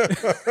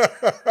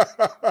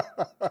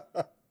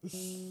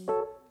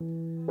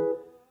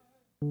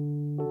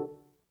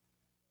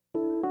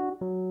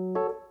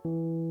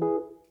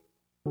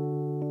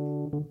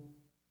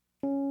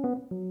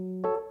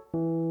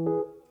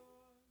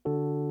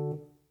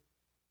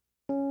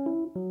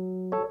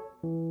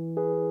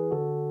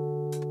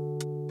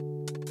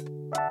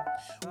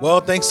 Well,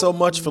 thanks so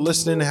much for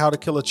listening to How to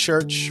Kill a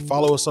Church.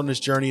 Follow us on this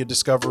journey of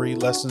discovery,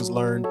 lessons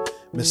learned,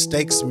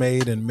 mistakes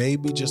made, and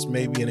maybe, just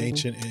maybe, an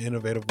ancient and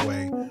innovative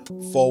way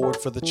forward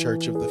for the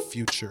church of the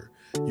future.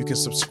 You can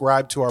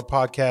subscribe to our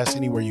podcast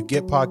anywhere you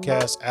get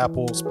podcasts,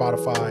 Apple,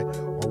 Spotify,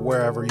 or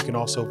wherever. You can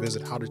also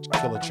visit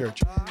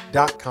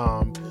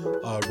howtokillachurch.com.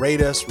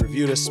 Rate us,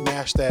 review us,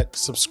 smash that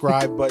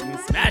subscribe button.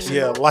 Smash it.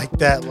 Yeah, like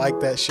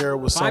that, share it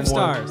with 5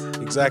 someone. stars.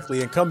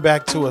 Exactly. And come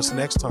back to us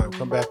next time.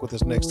 Come back with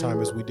us next time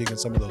as we dig in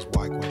some of those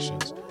why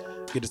questions.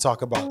 Get to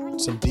talk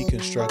about some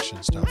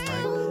deconstruction stuff,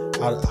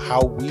 right?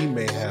 How we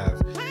may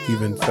have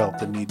even felt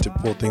the need to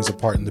pull things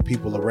apart in the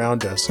people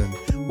around us and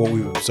what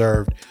we've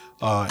observed.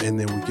 And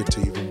then we get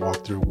to even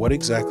walk through what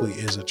exactly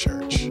is a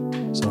church.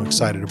 So I'm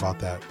excited about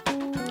that.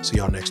 See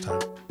y'all next time.